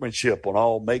quality workmanship on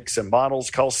all makes and models.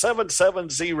 Call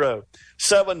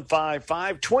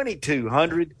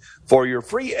 770-755-2200 for your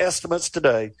free estimates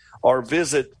today, or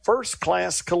visit First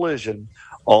Class Collision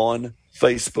on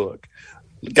Facebook.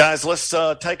 Guys, let's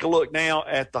take a look now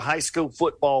at the high school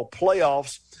football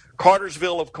playoffs.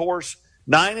 Cartersville, of course,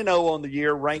 9-0 on the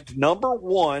year, ranked number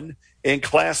 1 in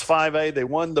Class 5A. They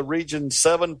won the Region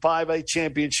 7 5A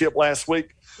championship last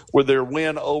week with their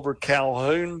win over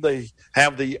Calhoun. They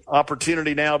have the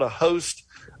opportunity now to host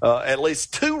at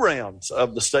least 2 rounds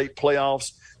of the state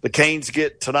playoffs. The Canes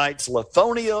get tonight's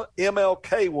Lithonia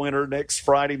MLK winner next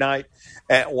Friday night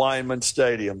at Weinman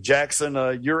Stadium. Jackson,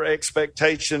 your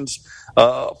expectations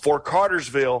for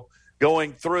Cartersville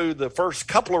going through the first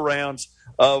couple of rounds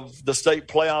of the state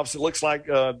playoffs? It looks like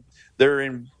they're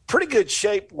in pretty good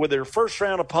shape with their first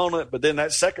round opponent, but then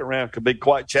that second round could be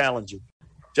quite challenging.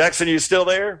 Jackson, you still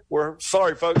there? We're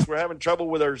sorry, folks. We're having trouble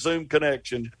with our Zoom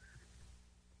connection.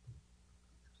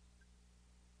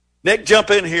 Nick, jump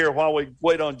in here while we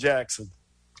wait on Jackson.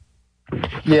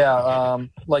 Yeah,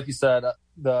 like you said,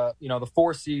 the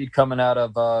 4 seed coming out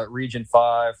of Region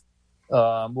 5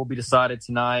 will be decided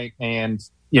tonight, and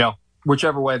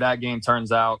whichever way that game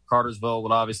turns out, Cartersville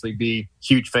would obviously be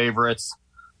huge favorites.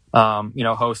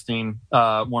 Hosting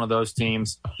one of those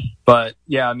teams, but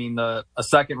yeah, I mean a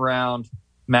second round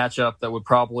matchup that would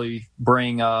probably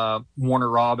bring Warner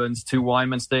Robins to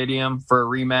Weinman Stadium for a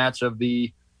rematch of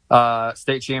the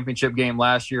state championship game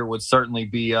last year would certainly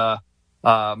be a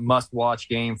must-watch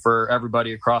game for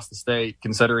everybody across the state,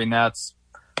 considering that's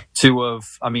 2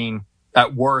 of,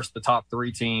 at worst, the top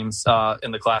 3 teams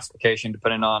in the classification,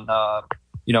 depending on,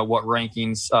 what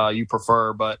rankings you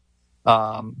prefer. But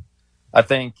I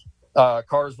think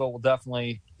Cartersville will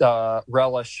definitely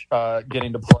relish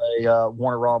getting to play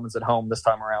Warner Robins at home this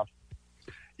time around.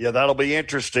 Yeah, that'll be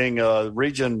interesting.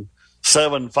 Region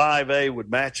 7 5A would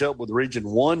match up with Region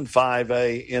 1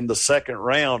 5A in the second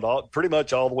round, pretty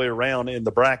much all the way around in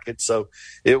the bracket. So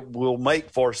it will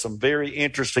make for some very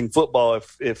interesting football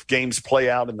if games play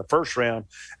out in the first round,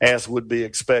 as would be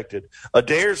expected.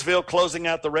 Adairsville closing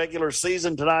out the regular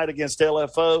season tonight against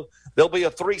LFO. There'll be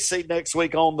a 3 seed next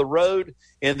week on the road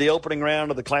in the opening round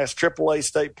of the Class AAA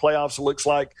state playoffs. It looks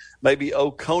like maybe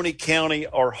Oconee County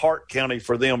or Hart County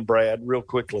for them, Brad, real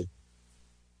quickly.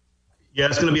 Yeah,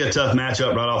 it's going to be a tough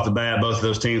matchup right off the bat. Both of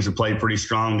those teams have played pretty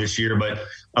strong this year, but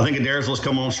I think Adairsville's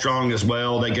come on strong as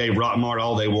well. They gave Rockmart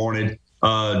all they wanted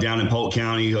down in Polk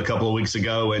County a couple of weeks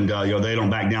ago, and they don't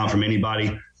back down from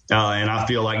anybody. And I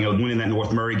feel like winning that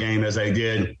North Murray game as they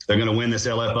did, they're going to win this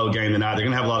LFO game tonight. They're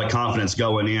going to have a lot of confidence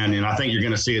going in, and I think you're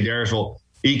going to see Adairsville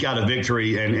eke out a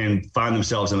victory and find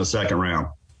themselves in the second round.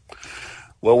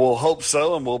 Well, we'll hope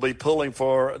so, and we'll be pulling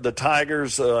for the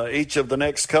Tigers each of the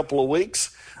next couple of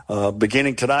weeks.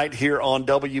 Beginning tonight here on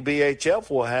WBHF,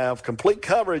 we'll have complete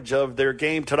coverage of their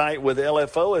game tonight with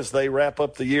LFO as they wrap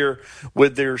up the year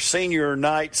with their senior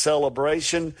night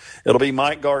celebration. It'll be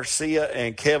Mike Garcia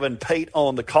and Kevin Pate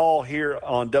on the call here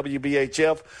on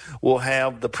WBHF. We'll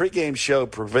have the pregame show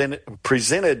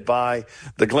presented by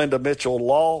the Glenda Mitchell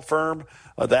Law Firm.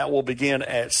 That will begin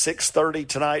at 6:30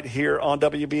 tonight here on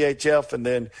WBHF, and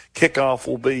then kickoff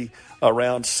will be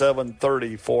around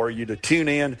 7:30 for you to tune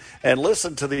in and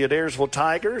listen to the Adairsville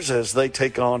Tigers as they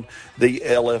take on the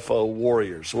LFO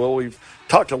Warriors. Well, we've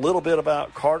talked a little bit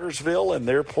about Cartersville and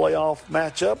their playoff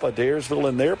matchup, Adairsville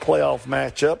and their playoff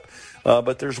matchup,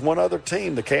 but there's one other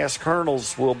team. The Cass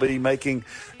Colonels will be making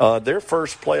their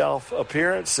first playoff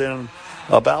appearance in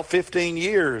about 15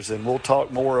 years, and we'll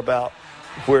talk more about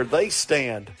where they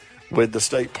stand with the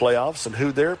state playoffs and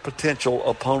who their potential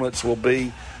opponents will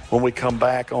be when we come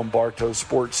back on Bartow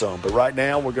Sports Zone. But right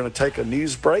now, we're going to take a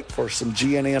news break for some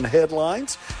GNN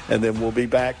headlines, and then we'll be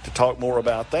back to talk more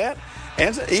about that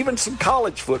and even some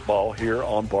college football here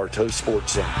on Bartow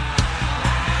Sports Zone.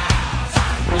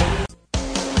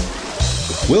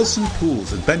 Wilson Pools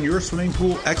has been your swimming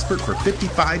pool expert for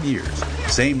 55 years.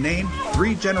 Same name,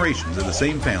 3 generations of the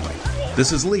same family.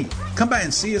 This is Lee. Come by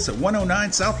and see us at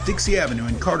 109 South Dixie Avenue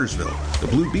in Cartersville, the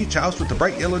Blue Beach House with the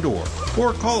bright yellow door.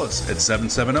 Or call us at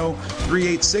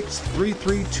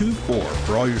 770-386-3324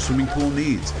 for all your swimming pool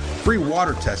needs. Free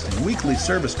water testing, weekly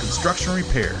service, construction,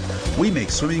 repair. We make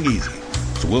swimming easy.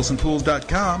 So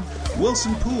WilsonPools.com,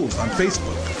 Wilson Pools on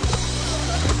Facebook.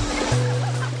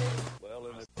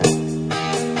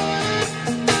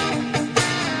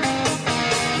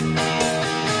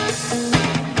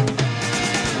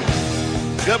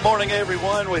 Good morning,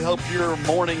 everyone. We hope your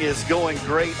morning is going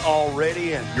great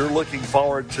already and you're looking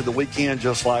forward to the weekend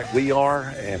just like we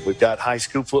are. And we've got high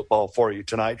school football for you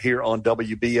tonight here on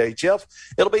WBHF.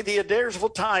 It'll be the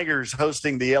Adairsville Tigers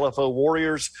hosting the LFO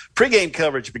Warriors. Pregame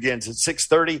coverage begins at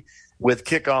 6:30 with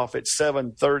kickoff at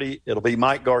 7:30. It'll be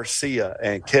Mike Garcia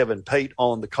and Kevin Pate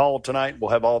on the call tonight. We'll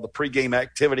have all the pregame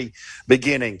activity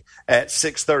beginning at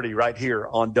 6:30 right here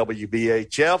on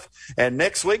WBHF. And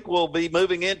next week, we'll be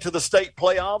moving into the state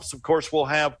playoffs. Of course, we'll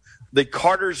have the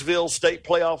Cartersville state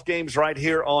playoff games right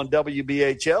here on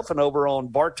WBHF and over on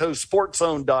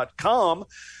BartowSportsZone.com.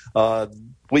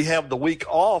 We have the week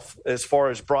off as far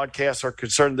as broadcasts are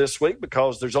concerned this week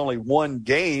because there's only one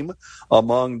game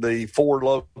among the four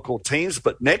local teams.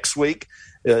 But next week,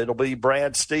 it'll be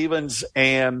Brad Stevens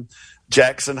and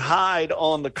Jackson Hyde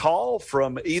on the call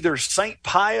from either St.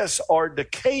 Pius or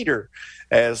Decatur.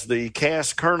 As the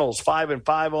Cass Colonels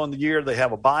 5-5 on the year, they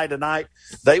have a bye tonight.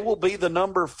 They will be the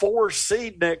number 4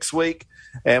 seed next week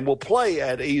and will play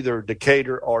at either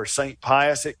Decatur or St.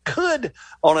 Pius. It could,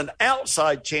 on an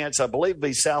outside chance, I believe,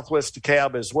 be Southwest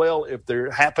DeKalb as well if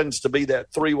there happens to be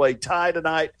that 3-way tie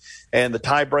tonight and the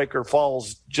tiebreaker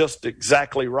falls just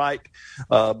exactly right.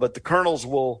 But the Colonels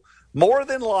will more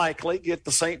than likely get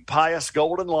the St. Pius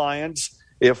Golden Lions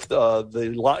if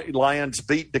the Lions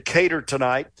beat Decatur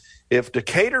tonight. If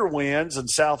Decatur wins and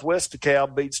Southwest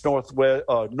DeKalb beats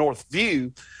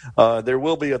Northview, there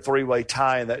will be a 3-way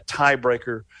tie, and that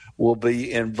tiebreaker will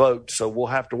be invoked. So we'll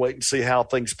have to wait and see how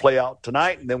things play out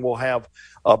tonight, and then we'll have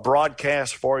a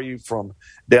broadcast for you from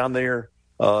down there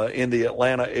in the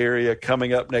Atlanta area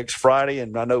coming up next Friday.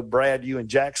 And I know, Brad, you and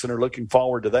Jackson are looking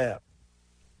forward to that.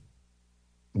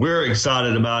 We're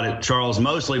excited about it, Charles,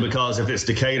 mostly because if it's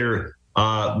Decatur,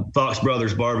 Fox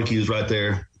Brothers Barbecue is right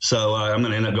there. So I'm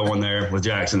going to end up going there with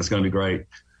Jackson. It's going to be great.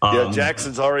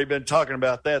 Jackson's already been talking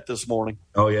about that this morning.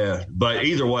 Oh, yeah. But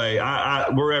either way,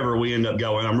 wherever we end up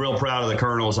going, I'm real proud of the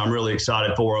Colonels. I'm really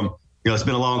excited for them. You know, it's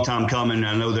been a long time coming.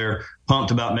 I know they're pumped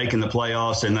about making the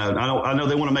playoffs, and I know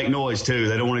they want to make noise too.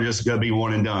 They don't want to just go be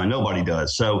one and done. Nobody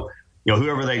does. So, you know,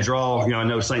 whoever they draw, you know, I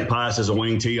know St. Pius is a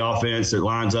wing T offense that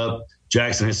lines up.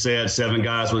 Jackson has said 7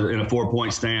 guys in a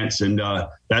 4-point stance, and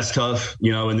that's tough,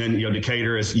 you know. And then, you know,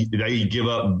 Decatur they give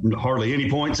up hardly any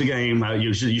points a game.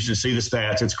 You should see the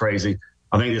stats; it's crazy.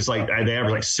 I think it's like they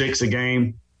average like 6 a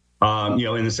game. You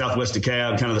know, in the Southwest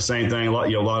DeKalb, kind of the same thing. A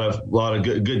lot of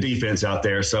good defense out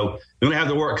there. So they're going to have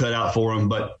the work cut out for them.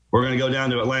 But we're going to go down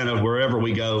to Atlanta wherever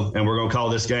we go, and we're going to call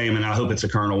this game. And I hope it's a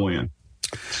Colonel win.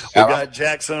 We got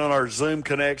Jackson on our Zoom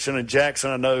connection, and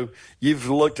Jackson, I know you've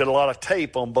looked at a lot of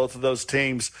tape on both of those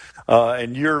teams,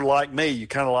 and you're like me. You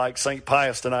kind of like St.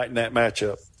 Pius tonight in that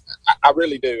matchup. I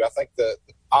really do. I think that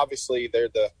obviously they're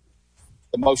the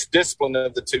most disciplined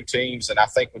of the two teams, and I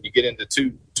think when you get into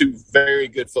two very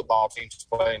good football teams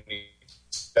playing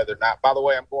each other tonight. By the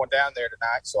way, I'm going down there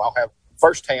tonight, so I'll have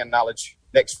firsthand knowledge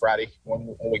next Friday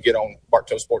when we get on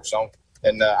Bartow Sports Zone,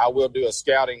 and I will do a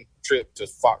scouting trip to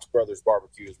Fox Brothers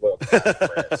Barbecue as well.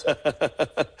 Brad, so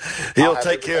he'll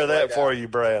take care of that for you,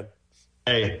 Brad.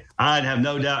 Hey, I'd have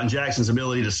no doubt in Jackson's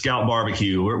ability to scout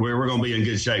barbecue. We're going to be in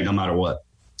good shape no matter what.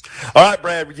 All right,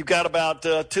 Brad, you've got about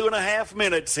 2.5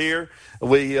 minutes here.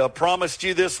 We promised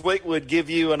you this week we'd give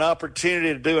you an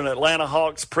opportunity to do an Atlanta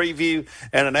Hawks preview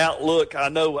and an outlook. I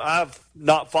know I've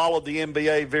not followed the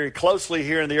NBA very closely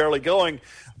here in the early going,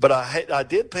 but I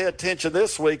did pay attention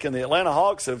this week, and the Atlanta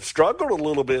Hawks have struggled a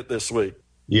little bit this week.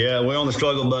 Yeah, we're on the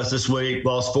struggle bus this week.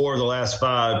 Lost 4 of the last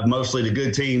 5, mostly to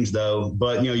good teams, though.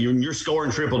 But, you know, you're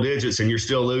scoring triple digits and you're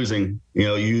still losing. You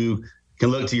know, you can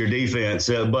look to your defense.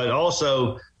 But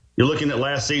also, you're looking at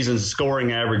last season's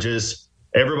scoring averages.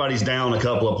 Everybody's down a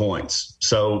couple of points.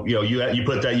 So, you know, you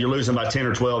put that, you're losing by 10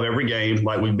 or 12 every game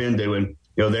like we've been doing.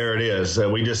 You know, there it is.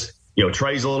 We just – you know,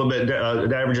 Trey's a little bit,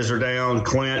 the averages are down.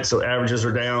 Clint's averages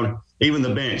are down. Even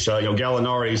the bench, you know,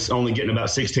 Gallinari's only getting about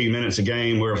 16 minutes a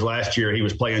game, whereas last year he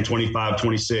was playing 25,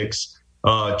 26.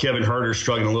 Kevin Herter's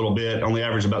struggling a little bit, only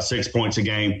averaged about 6 points a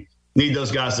game. Need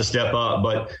those guys to step up.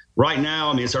 But right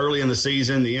now, I mean, it's early in the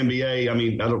season. The NBA,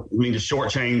 I don't mean to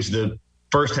shortchange the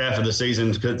first half of the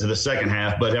season to the second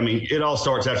half, but, I mean, it all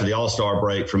starts after the All-Star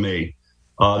break for me.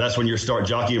 That's when you start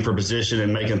jockeying for position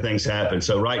and making things happen.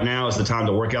 So right now is the time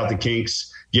to work out the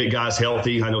kinks, get guys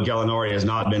healthy. I know Gallinari has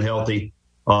not been healthy.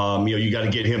 You know, you got to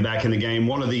get him back in the game.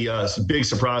 One of the big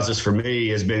surprises for me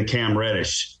has been Cam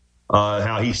Reddish,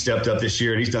 how he stepped up this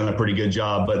year, and he's done a pretty good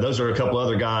job. But those are a couple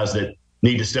other guys that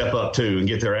need to step up too and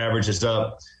get their averages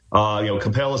up.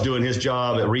 Capella's doing his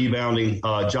job at rebounding.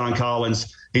 John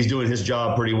Collins, he's doing his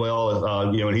job pretty well,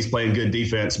 and he's playing good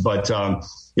defense. But,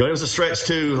 it was a stretch,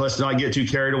 too. Let's not get too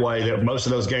carried away. That most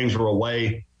of those games were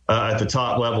away at the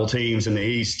top-level teams in the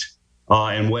East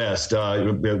and West.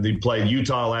 They played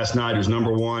Utah last night, who's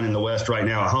number 1 in the West right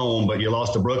now at home, but you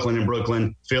lost to Brooklyn in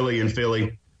Brooklyn, Philly in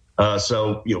Philly. But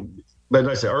like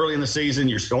I said, early in the season,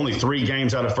 you're only 3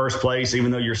 games out of first place,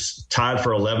 even though you're tied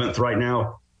for 11th right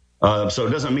now. So it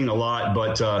doesn't mean a lot,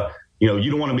 but,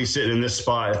 you don't want to be sitting in this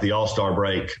spot at the All-Star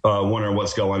break wondering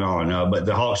what's going on. But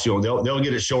the Hawks, they'll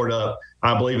get it shored up.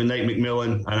 I believe in Nate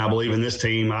McMillan, and I believe in this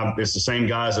team. It's the same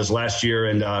guys as last year,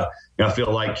 and I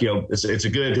feel like, it's a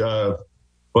good,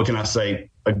 what can I say,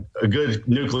 a good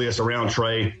nucleus around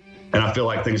Trey, and I feel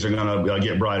like things are going to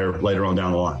get brighter later on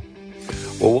down the line.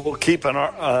 Well, we'll keep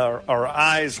our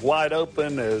eyes wide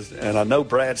open, and I know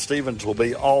Brad Stevens will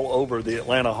be all over the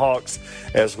Atlanta Hawks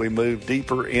as we move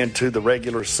deeper into the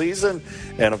regular season.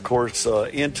 And, of course,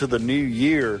 into the new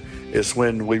year is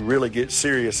when we really get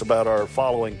serious about our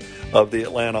following of the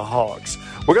Atlanta Hawks.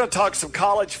 We're going to talk some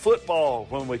college football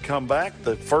when we come back.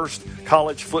 The first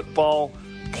college football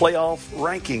playoff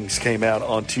rankings came out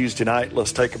on Tuesday night.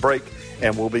 Let's take a break,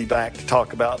 and we'll be back to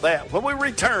talk about that when we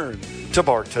return to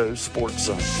Bartow Sports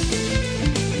Zone.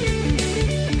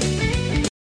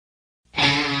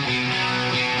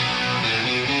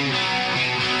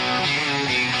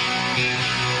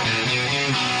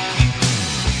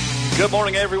 Good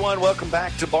morning, everyone. Welcome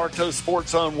back to Bartow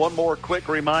Sports Zone. One more quick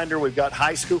reminder. We've got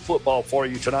high school football for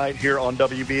you tonight here on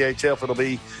WBHF. It'll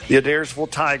be the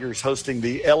Adairsville Tigers hosting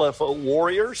the LFO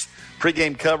Warriors.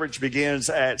 Pregame coverage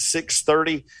begins at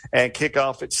 6:30 and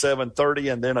kickoff at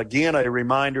 7:30. And then again, a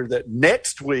reminder that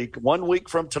next week, 1 week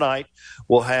from tonight,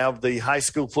 we'll have the high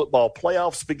school football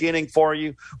playoffs beginning for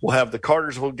you. We'll have the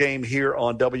Cartersville game here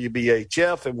on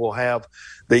WBHF, and we'll have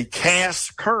the Cass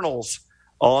Colonels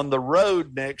on the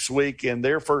road next week in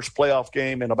their first playoff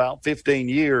game in about 15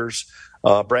 years.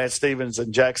 Brad Stevens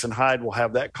and Jackson Hyde will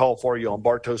have that call for you on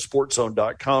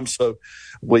BartowSportsZone.com. So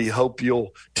we hope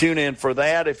you'll tune in for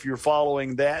that if you're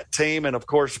following that team. And, of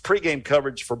course, pregame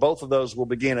coverage for both of those will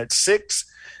begin at 6.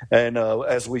 And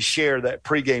as we share that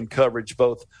pregame coverage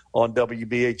both on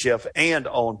WBHF and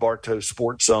on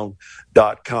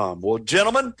BartowSportsZone.com. Well,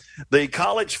 gentlemen,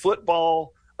 the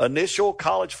initial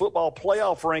college football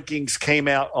playoff rankings came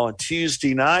out on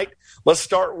Tuesday night. Let's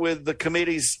start with the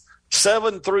committee's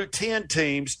 7 through 10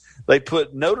 teams. They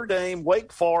put Notre Dame,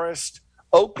 Wake Forest,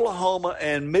 Oklahoma,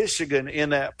 and Michigan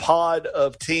in that pod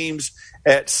of teams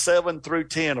at 7 through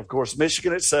 10. Of course,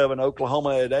 Michigan at 7,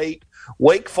 Oklahoma at 8,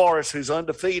 Wake Forest, who's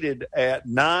undefeated, at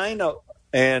 9,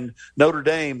 and Notre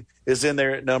Dame is in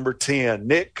there at number 10.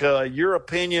 Nick, your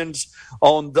opinions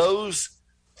on those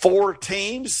 4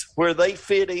 teams, where they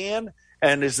fit in,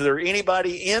 and is there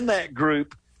anybody in that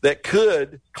group that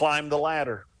could climb the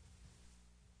ladder?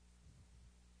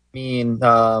 I mean,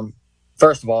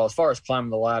 first of all, as far as climbing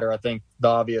the ladder, I think the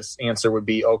obvious answer would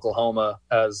be Oklahoma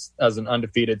as an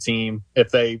undefeated team.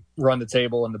 If they run the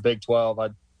table in the Big 12,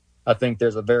 I think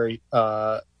there's a very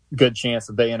good chance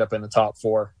that they end up in the top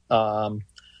 4.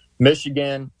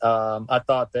 Michigan, I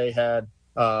thought they had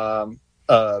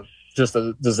just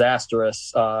a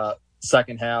disastrous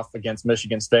second half against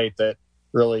Michigan State that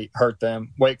really hurt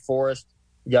them. Wake Forest,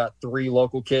 we got 3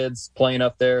 local kids playing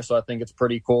up there, so I think it's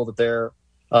pretty cool that they're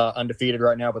undefeated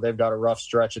right now, but they've got a rough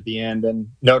stretch at the end.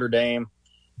 And Notre Dame,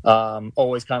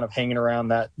 always kind of hanging around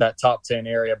that top 10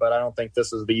 area, but I don't think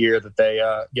this is the year that they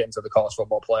get into the college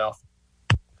football playoff.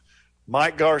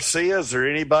 Mike Garcia, is there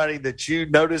anybody that you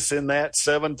notice in that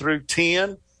 7 through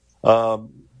 10?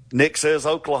 Nick says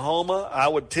Oklahoma. I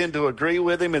would tend to agree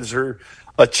with him. Is there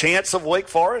a chance of Wake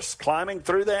Forest climbing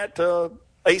through that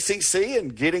ACC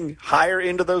and getting higher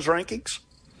into those rankings?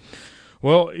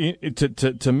 Well,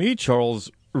 to me, Charles,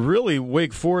 really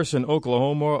Wake Forest and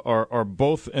Oklahoma are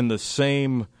both in the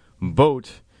same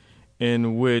boat,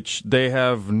 in which they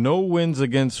have no wins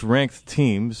against ranked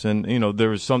teams. And, there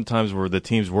was some times where the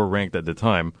teams were ranked at the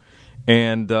time.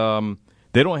 And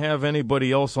they don't have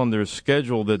anybody else on their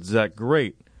schedule that's that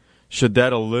great. Should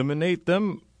that eliminate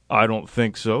them? I don't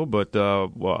think so, but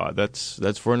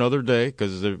that's for another day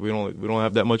because we don't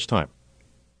have that much time.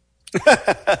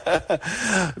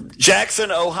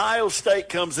 Jackson, Ohio State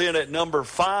comes in at number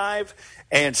 5.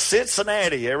 And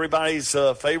Cincinnati, everybody's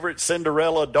favorite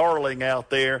Cinderella darling out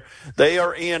there, they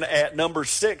are in at number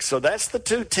 6. So that's the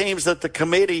two teams that the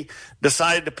committee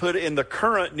decided to put in the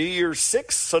current New Year's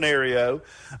 6 scenario.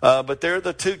 But they're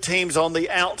the two teams on the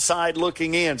outside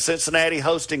looking in. Cincinnati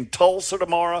hosting Tulsa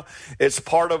tomorrow. It's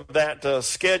part of that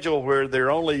schedule where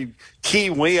their only key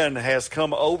win has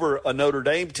come over a Notre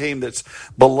Dame team that's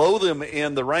below them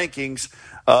in the rankings.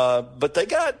 But they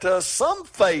got some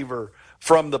favor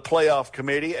from the playoff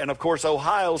committee. And, of course,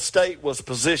 Ohio State was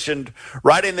positioned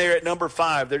right in there at number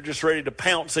 5. They're just ready to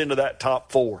pounce into that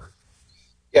top 4.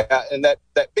 Yeah, and that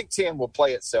Big Ten will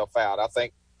play itself out. I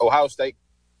think Ohio State,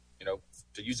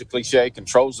 to use a cliche,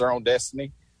 controls their own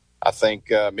destiny. I think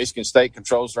Michigan State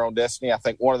controls their own destiny. I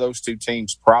think one of those two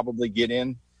teams probably get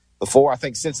in the 4. I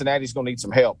think Cincinnati's going to need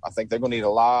some help. I think they're going to need a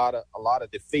lot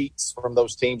of defeats from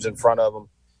those teams in front of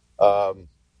them.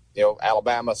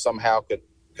 Alabama somehow could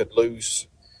lose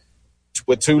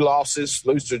with 2 losses,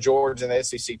 lose to Georgia in the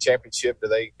SEC championship. Do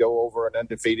they go over an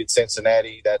undefeated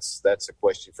Cincinnati? That's a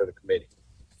question for the committee.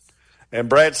 And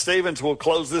Brad Stevens will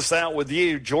close this out with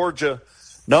you. Georgia,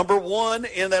 number 1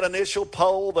 in that initial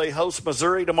poll. They host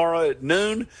Missouri tomorrow at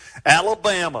noon.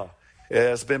 Alabama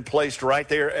has been placed right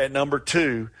there at number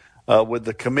 2 with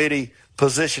the committee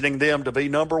positioning them to be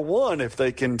number 1 if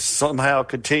they can somehow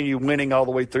continue winning all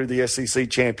the way through the SEC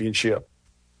championship.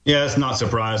 Yeah, it's not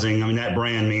surprising. I mean, that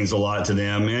brand means a lot to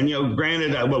them. And,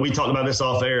 granted, we talked about this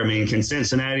off air. I mean, can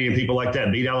Cincinnati and people like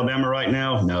that beat Alabama right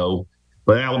now? No.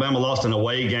 But Alabama lost an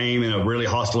away game in a really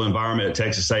hostile environment at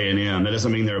Texas A&M. That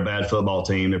doesn't mean they're a bad football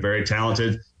team. They're very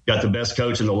talented, got the best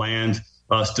coach in the land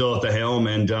still at the helm.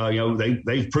 And,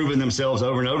 they've proven themselves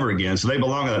over and over again. So they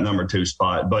belong in that number 2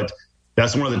 spot. But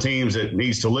that's one of the teams that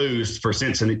needs to lose for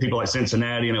Cincinnati, people like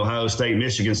Cincinnati and Ohio State,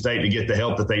 Michigan State to get the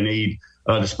help that they need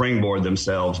to springboard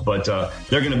themselves. But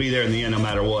they're going to be there in the end no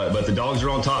matter what. But the Dogs are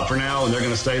on top for now, and they're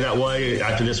going to stay that way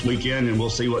after this weekend, and we'll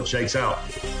see what shakes out.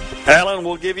 Alan,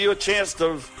 we'll give you a chance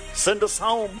to send us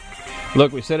home.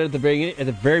 Look, we said it at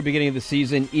the very beginning of the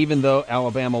season, even though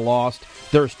Alabama lost,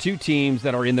 there's 2 teams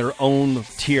that are in their own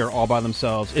tier all by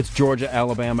themselves. It's Georgia,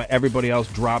 Alabama. Everybody else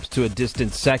drops to a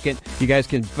distant second. You guys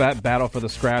can battle for the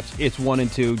scraps. It's 1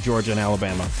 and 2, Georgia and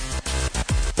Alabama.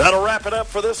 That'll wrap it up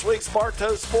for this week's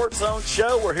Bartow Sports Zone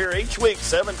show. We're here each week,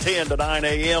 7:10 to 9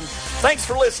 a.m. Thanks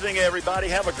for listening, everybody.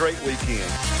 Have a great weekend.